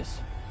 status. Jesus.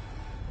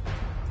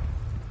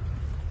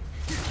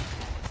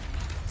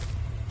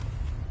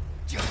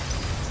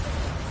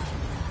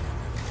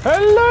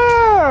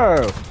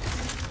 Hello!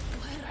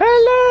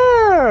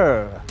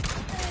 Hello!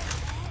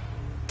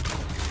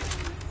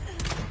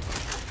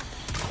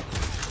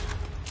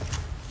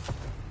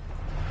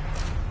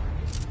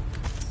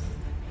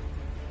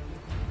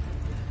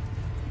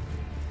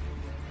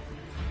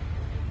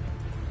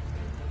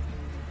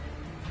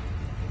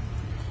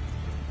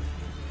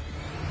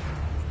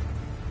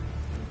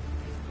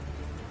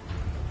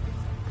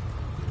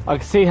 I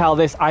can see how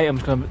this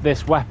item's gonna,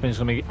 this weapon is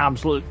gonna be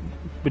absolute,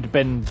 would have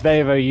been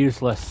very, very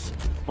useless,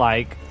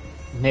 like,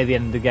 near the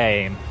end of the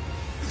game.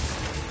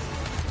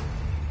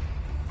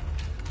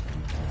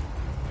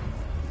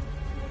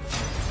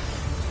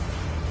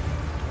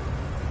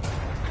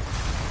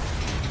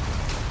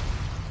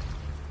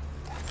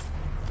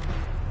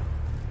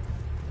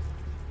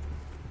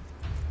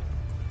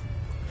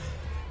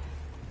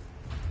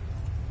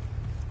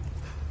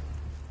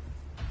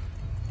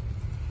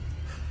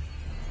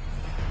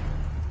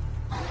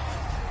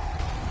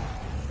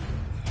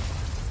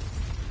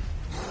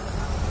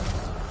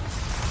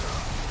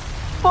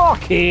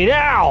 Fucking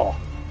hell!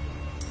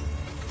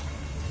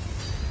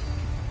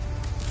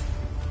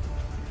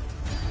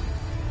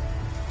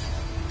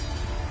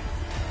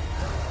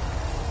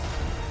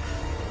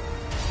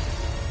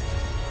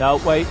 No,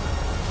 wait.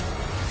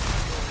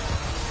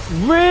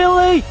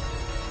 Really?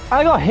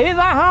 I got hit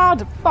that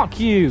hard? Fuck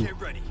you.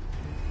 Get ready.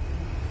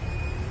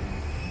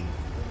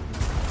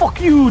 Fuck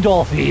you,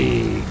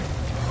 Dolphin.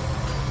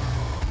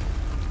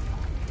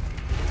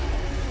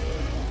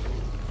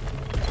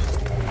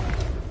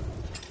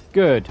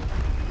 Good.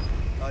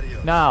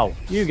 Adios. Now,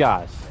 you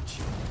guys.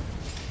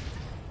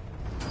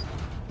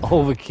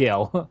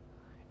 Overkill.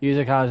 Use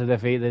a card to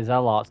defeat these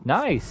zealots.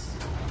 Nice.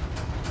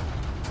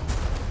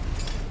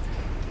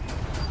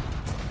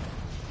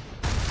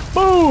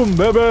 Boom,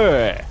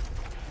 baby.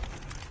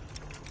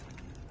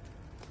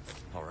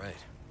 All right.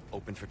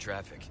 Open for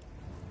traffic.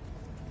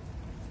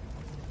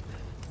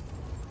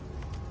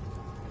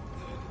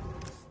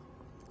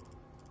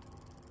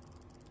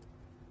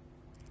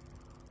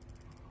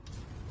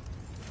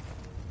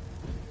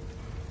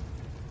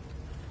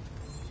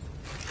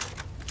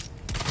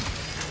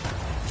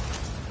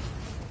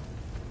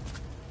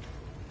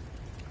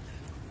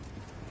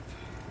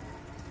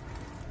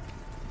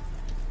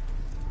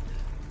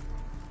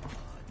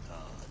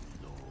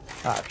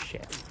 Oh,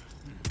 shit.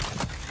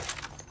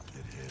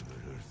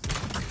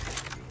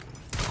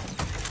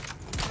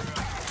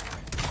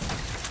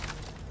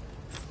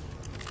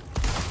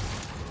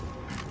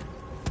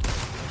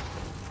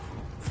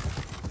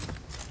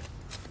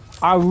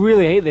 I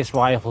really hate this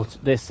rifle,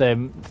 this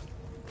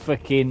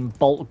freaking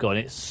bolt gun.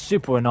 It's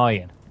super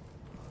annoying.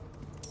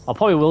 I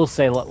probably will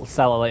sell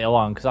it later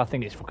on because I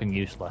think it's fucking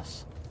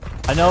useless.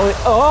 I know it.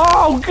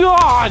 Oh,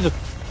 God!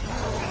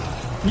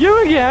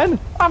 You again?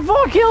 I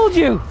thought I killed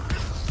you!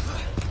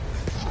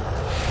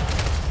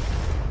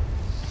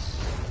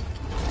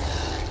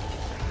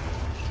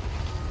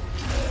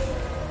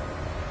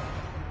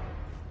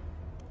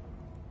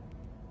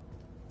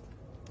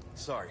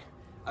 Sorry.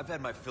 I've had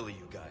my fill of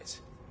you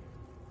guys.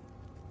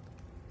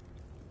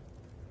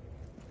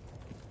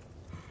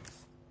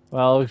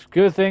 Well, it's a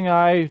good thing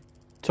I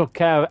took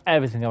care of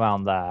everything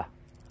around there.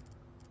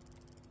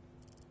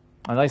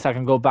 At least I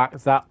can go back to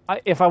that.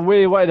 If I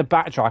really wanted to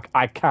backtrack,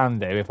 I can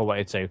do if I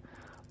wanted to.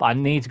 But I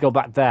need to go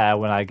back there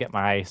when I get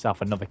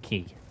myself another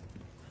key.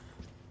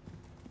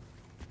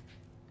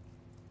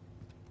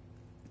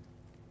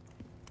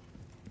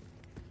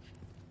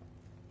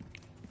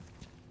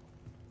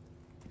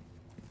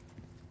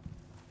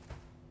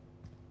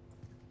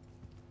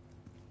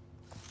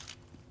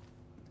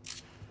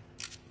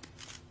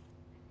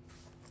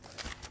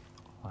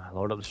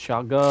 Load up the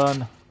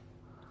shotgun.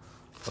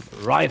 Put the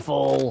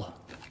rifle.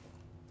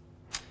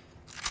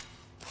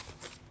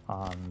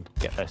 And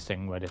get this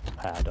thing ready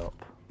prepared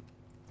up.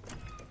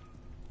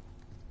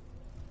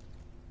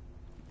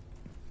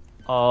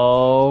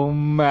 Oh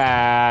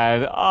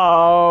man.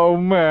 Oh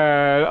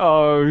man.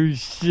 Oh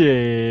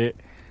shit.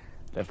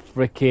 The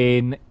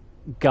freaking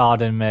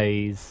garden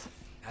maze.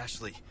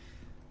 Ashley,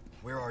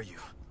 where are you?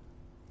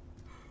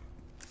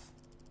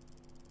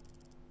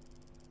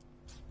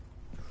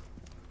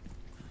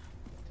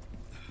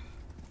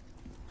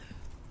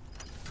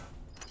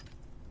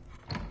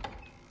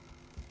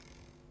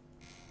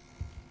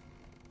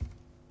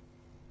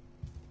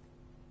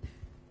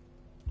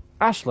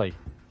 Ashley.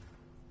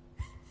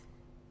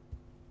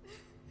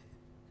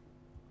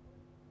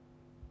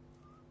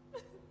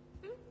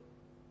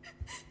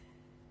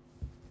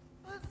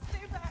 Let's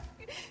stay back.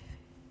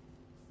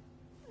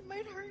 I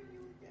might hurt you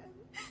again.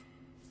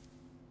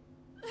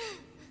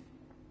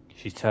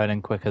 She's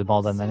turning quicker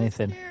more than I'm so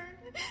anything. scared.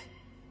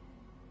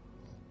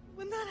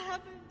 When that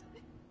happened,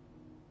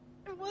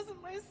 I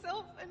wasn't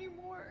myself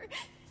anymore.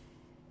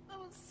 I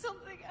was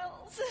something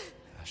else.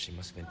 She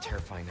must have been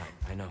terrifying.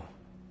 I know.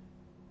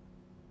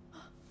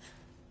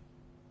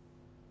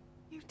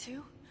 You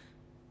too?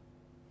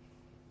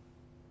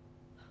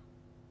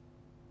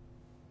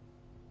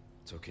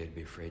 It's okay to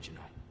be afraid, you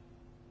know.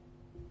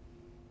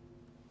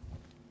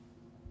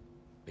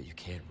 But you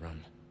can't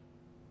run.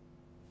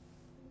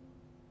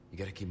 You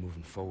gotta keep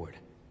moving forward.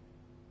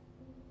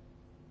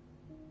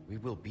 We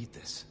will beat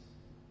this.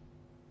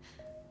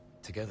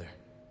 Together.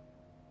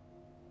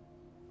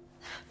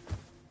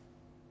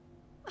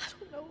 I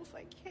don't know if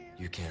I can.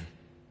 You can.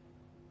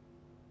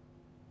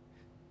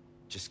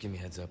 Just give me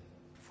a heads up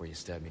before you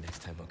stab me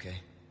next time, okay?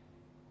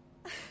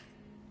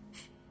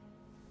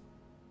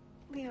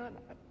 Leon,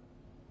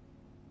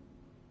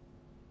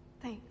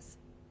 thanks.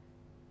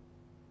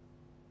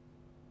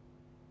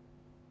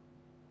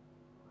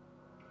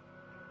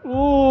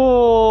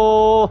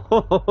 Ooh,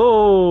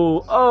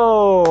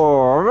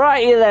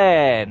 alrighty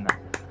then.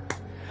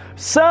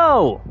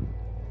 So,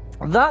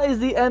 that is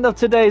the end of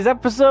today's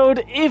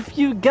episode. If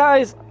you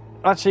guys...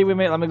 Actually,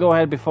 let me go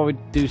ahead before we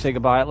do say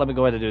goodbye. Let me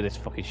go ahead and do this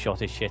fucking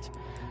short as shit.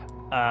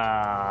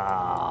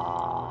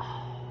 I'm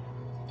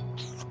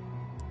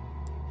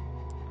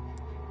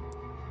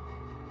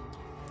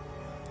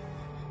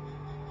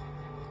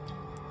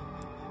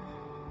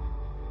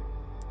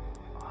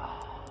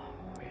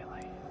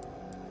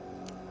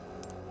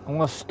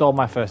going to store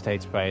my first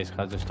aid sprays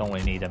because I just don't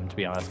really need them, to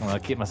be honest. I'm going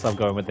to keep myself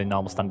going with the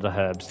normal standard of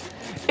herbs.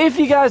 If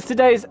you guys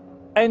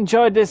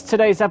enjoyed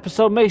today's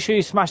episode, make sure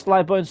you smash the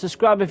like button,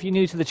 subscribe if you're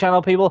new to the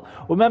channel, people.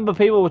 Remember,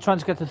 people, we're trying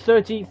to get to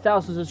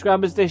 30,000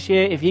 subscribers this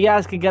year. If you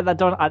guys can get that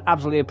done, I'd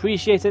absolutely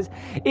appreciate it.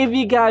 If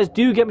you guys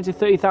do get me to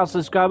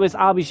 30,000 subscribers,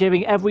 I'll be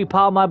shaving every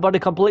part of my body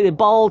completely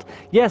bald.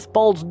 Yes,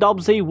 bald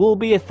Dobsy will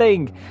be a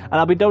thing, and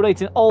I'll be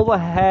donating all the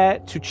hair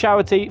to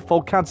charity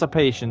for cancer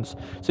patients.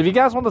 So if you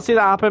guys want to see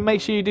that happen,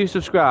 make sure you do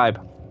subscribe.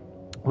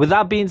 With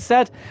that being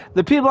said,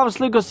 the people I'm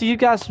still going to see you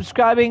guys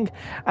subscribing,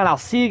 and I'll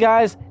see you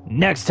guys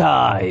next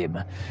time.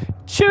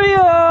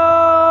 Cheerio!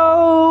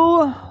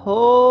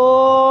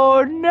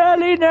 Oh,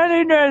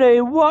 Nelly,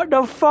 what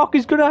the fuck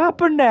is going to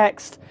happen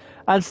next?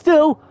 And I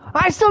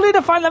still need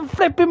to find them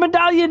flipping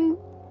medallion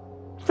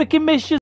freaking missions.